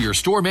 talk to your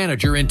store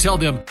manager and tell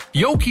them,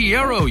 Yo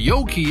Quiero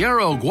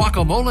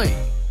guacamole.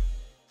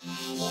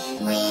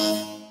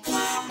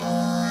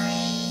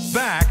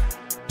 Back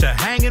to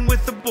Hanging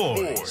with the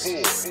Boys.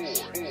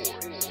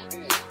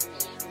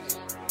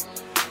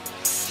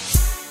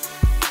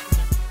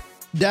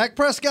 Dak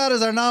Prescott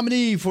is our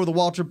nominee for the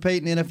Walter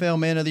Payton NFL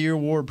Man of the Year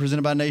Award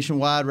presented by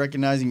Nationwide,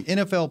 recognizing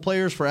NFL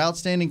players for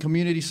outstanding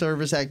community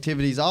service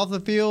activities off the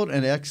field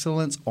and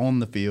excellence on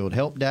the field.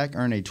 Help Dak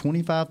earn a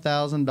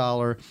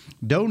 $25,000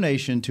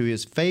 donation to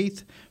his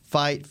Faith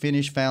Fight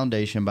Finish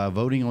Foundation by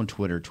voting on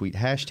Twitter. Tweet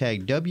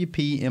hashtag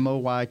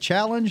WPMOY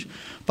Challenge,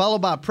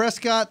 followed by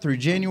Prescott through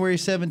January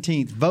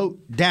 17th. Vote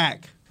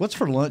Dak. What's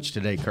for lunch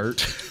today, Kurt?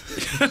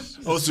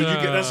 So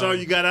that's all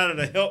you got out of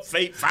the Help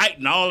Faith Fight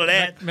and all of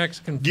that?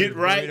 Mexican food, Get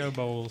right. burrito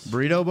bowls.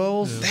 Burrito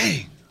bowls? Yeah.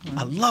 Dang.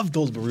 I love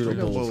those burrito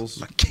bowls.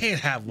 I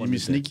can't have one. You mean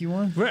sneaky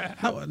one?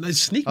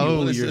 Sneaky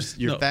Oh, one.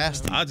 you're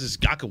fasting. I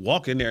could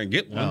walk in there and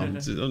get one. I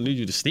don't need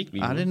you to sneak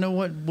me. I didn't know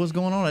what was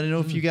going on. I didn't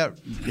know if you got.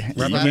 You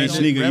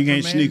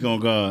can't sneak on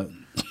God.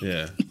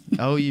 Yeah.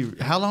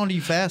 How long do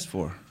you fast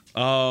for?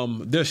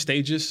 There's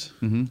stages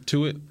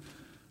to it.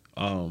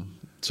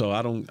 So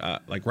I don't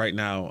like right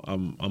now.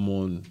 I'm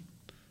on.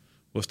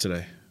 What's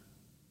today?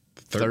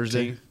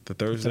 Thursday. The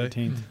Thursday.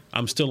 13th.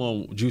 I'm still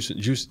on juice,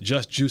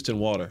 just juiced in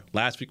water.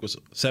 Last week was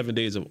 7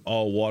 days of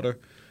all water,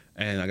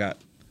 and I got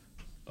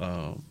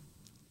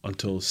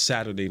until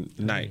Saturday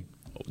night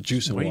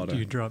juice and water. Weight do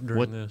you drop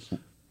during this?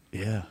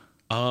 Yeah.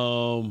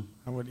 I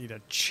would eat a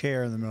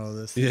chair in the middle of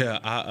this.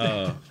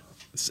 Yeah.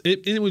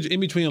 It was in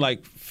between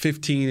like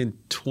 15 and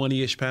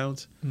 20-ish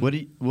pounds.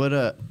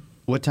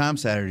 What time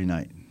Saturday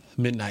night?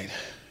 Midnight.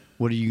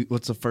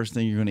 What's the first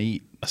thing you're going to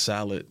eat? A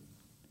salad.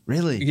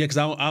 Really? Yeah,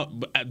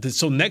 because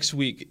so next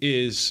week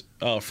is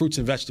fruits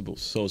and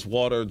vegetables. So it's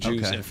water,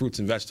 juice, and fruits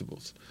and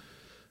vegetables.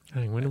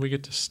 Dang, when do we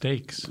get to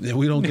steaks? Yeah,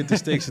 we don't get to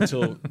steaks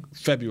until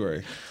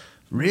February.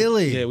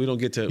 Really? Yeah, we don't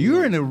get to.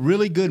 You're in a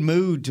really good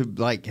mood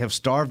to have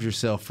starved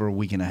yourself for a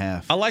week and a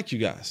half. I like you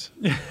guys.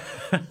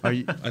 Are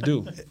you? I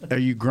do. Are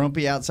you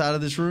grumpy outside of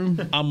this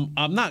room? I'm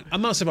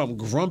not saying I'm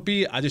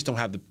grumpy. I just don't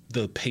have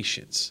the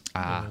patience.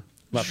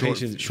 About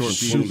patience, short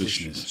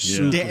foolishness.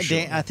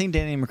 Yeah. I think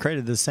Danny McCray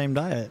did the same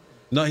diet.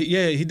 No,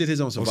 he did his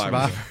own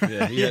Survivor.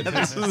 Yeah,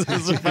 this is a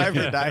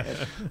Survivor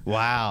diet.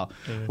 Wow.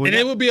 And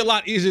it would be a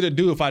lot easier to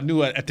do if I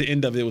knew at the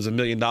end of it was $1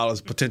 million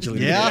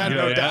potentially. Yeah,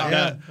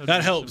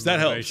 that helps. That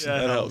helps.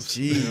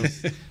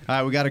 Jeez. All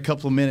right, we got a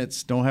couple of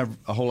minutes. Don't have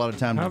a whole lot of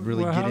time to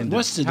really get into.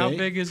 What's today? How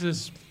big is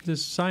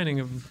this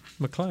signing of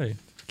McClay?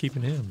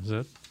 Keeping him? Is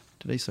that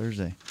today's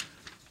Thursday?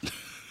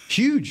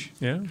 Huge.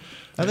 Yeah,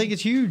 I think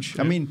it's huge.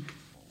 Yeah. I mean,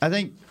 I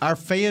think our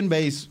fan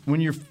base when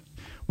your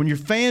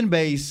fan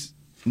base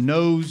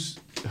knows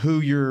who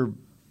your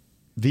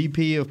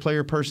VP of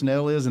player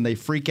personnel is, and they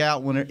freak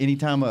out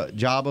anytime a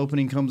job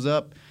opening comes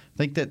up. I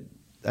think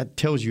that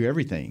tells you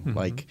everything. Mm-hmm.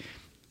 Like,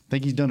 I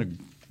think he's done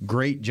a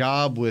great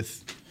job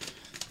with.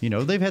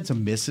 They've had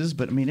some misses,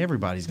 but I mean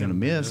everybody's going to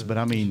miss. But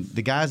I mean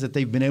the guys that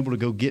they've been able to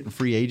go get in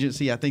free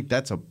agency, I think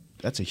that's a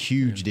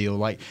huge deal.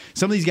 Like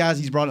some of these guys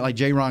he's brought, like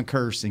Jaron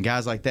Kearse and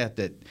guys like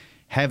that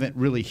haven't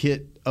really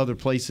hit other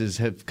places,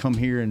 have come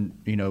here and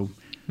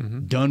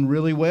done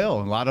really well.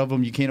 And a lot of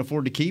them you can't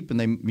afford to keep. And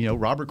they,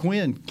 Robert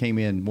Quinn came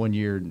in one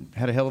year and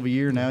had a hell of a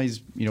year. Now he's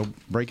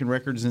breaking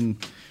records in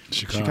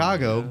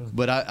Chicago. Yeah.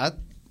 But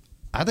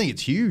I think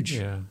it's huge.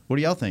 Yeah. What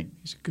do y'all think?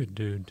 He's a good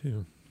dude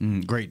too.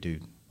 Great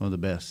dude. One of the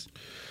best.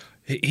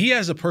 He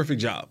has a perfect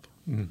job.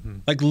 Mm-hmm.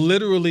 Like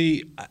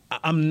literally,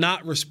 I'm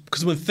not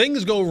because when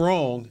things go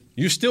wrong,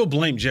 you still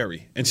blame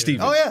Jerry and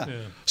Steven. Oh yeah.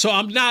 So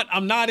I'm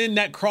not in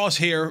that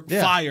crosshair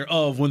fire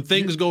of when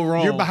things go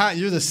wrong. You're behind.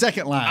 You're the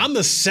second line. I'm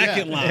the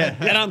second line,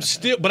 and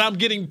I'm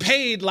getting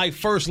paid like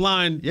first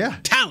line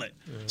talent.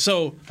 Yeah.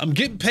 So I'm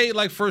getting paid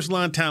like first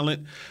line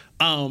talent.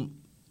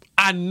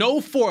 I know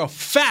for a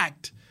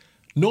fact,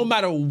 no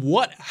matter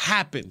what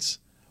happens,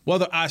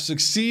 whether I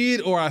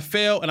succeed or I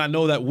fail, and I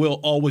know that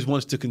Will always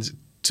wants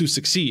to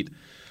succeed.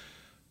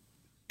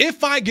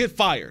 If I get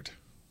fired,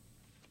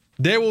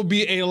 there will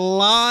be a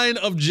line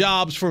of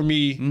jobs for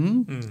me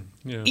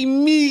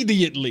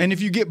immediately. And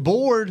if you get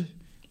bored,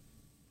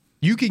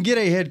 you can get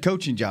a head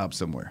coaching job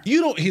somewhere.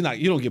 You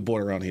don't get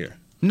bored around here.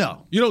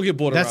 No. You don't get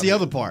bored around here. That's the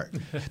other part.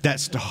 That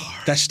star.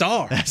 That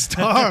star,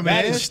 man.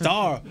 That is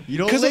star. You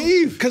don't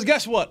leave. Because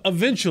guess what?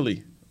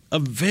 Eventually, I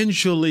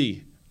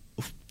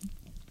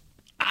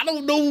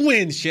don't know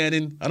when,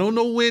 Shannon. I don't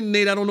know when,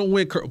 Nate. I don't know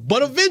when, Kurt.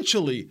 But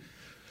eventually,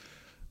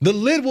 the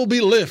lid will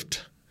be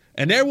lifted.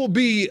 And there will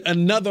be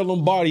another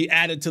Lombardi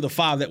added to the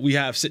 5 that we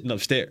have sitting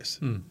upstairs.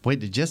 Wait,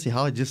 did Jesse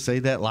Holly just say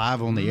that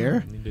live on the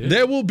air?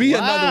 There will be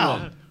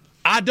another one.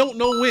 I don't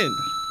know when,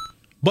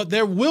 but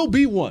there will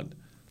be one.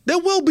 There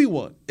will be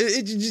one.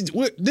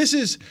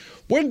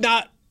 We're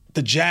not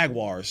the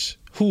Jaguars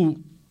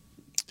who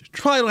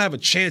probably don't have a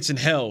chance in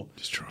hell.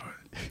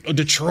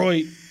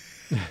 Detroit.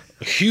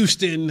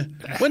 Houston.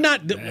 We're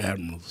not the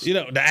Admirals.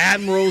 The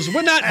Admirals.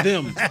 We're not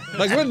them.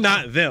 We're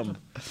not them.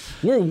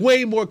 We're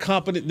way more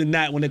competent than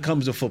that when it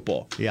comes to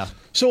football. Yeah.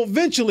 So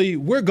eventually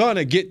we're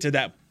gonna get to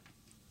that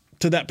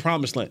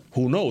promised land.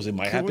 Who knows? It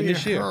might happen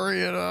this year. Hurry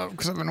it up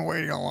because I've been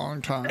waiting a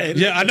long time.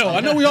 Yeah, I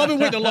know. We all been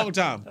waiting a long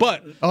time.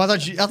 But I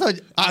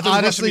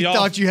honestly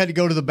thought you had to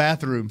go to the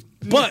bathroom.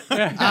 But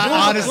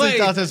I honestly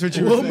thought that's what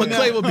you were saying. Will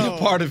McClay will be a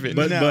part of it.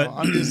 But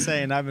I'm just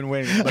saying I've been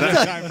waiting a long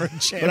time for a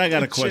championship. But I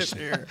got a question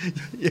here.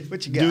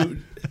 What you got?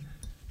 Dude,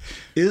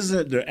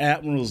 isn't the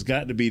Admirals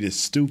got to be the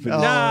stupid?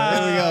 Oh, there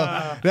we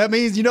go. That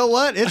means, you know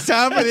what? It's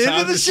time for the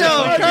end of the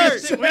show,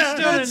 Kurt.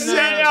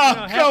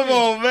 Come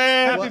on,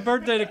 man. Happy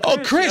birthday to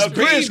Chris. Oh,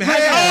 Chris.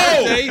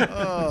 Happy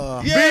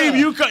birthday. Beam,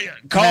 you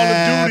Call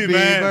of Duty,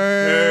 man.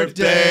 Happy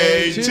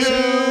birthday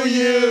to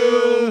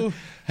you.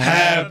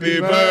 Happy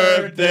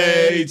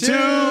birthday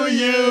to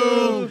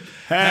you.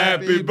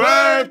 Happy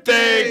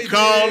birthday,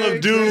 Call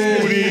of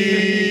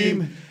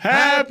Duty.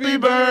 Happy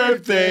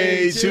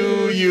birthday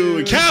to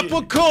you.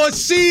 Capricorn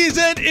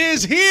season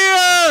is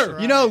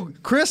here.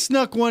 Chris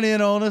snuck one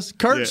in on us.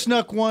 Kurt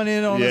snuck one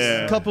in on us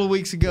a couple of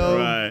weeks ago.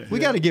 Right. We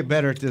got to get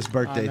better at this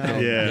birthday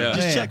thing. Yeah.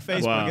 Just check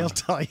Facebook. I'll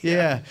tell you.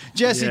 Yeah.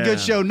 Jesse, good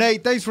show.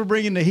 Nate, thanks for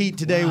bringing the heat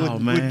today with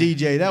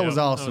DJ. That was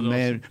awesome,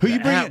 man. Who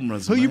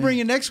you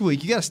bringing next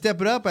week? You got to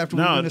step it up after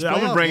we win this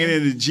playoff. I'm bringing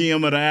in the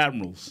GM of the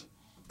Admirals.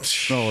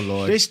 Oh,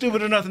 Lord. They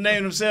stupid enough to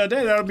name themselves.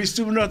 They ought to be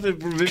stupid enough to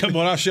come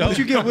on our show. But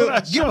you get Will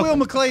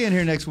McClay in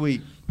here next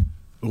week.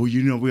 Oh,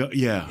 I'm going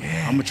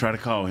to try to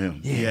call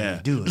him. Yeah.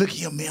 Do it. Look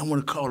here, man. I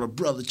want to call a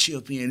brother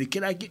Chip in.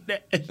 Can I get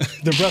that?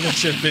 The brother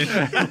Chip in.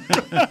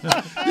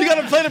 You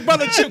got to play the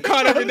brother Chip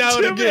card every now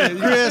and again.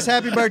 Chris,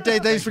 happy birthday.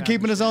 Thanks for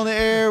keeping us on the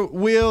air.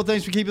 Will,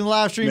 thanks for keeping the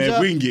live streams up.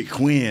 We can get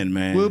Quinn,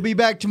 man. We'll be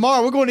back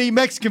tomorrow. We're going to eat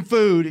Mexican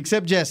food,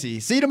 except Jesse.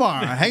 See you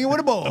tomorrow. Hanging with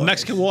the boys. A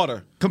Mexican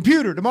water.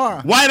 Computer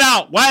tomorrow. White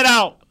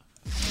out.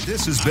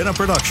 This has been a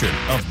production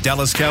of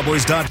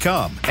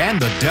DallasCowboys.com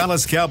and the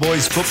Dallas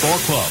Cowboys Football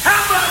Club.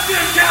 How about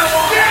this,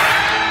 Cowboys? Yeah!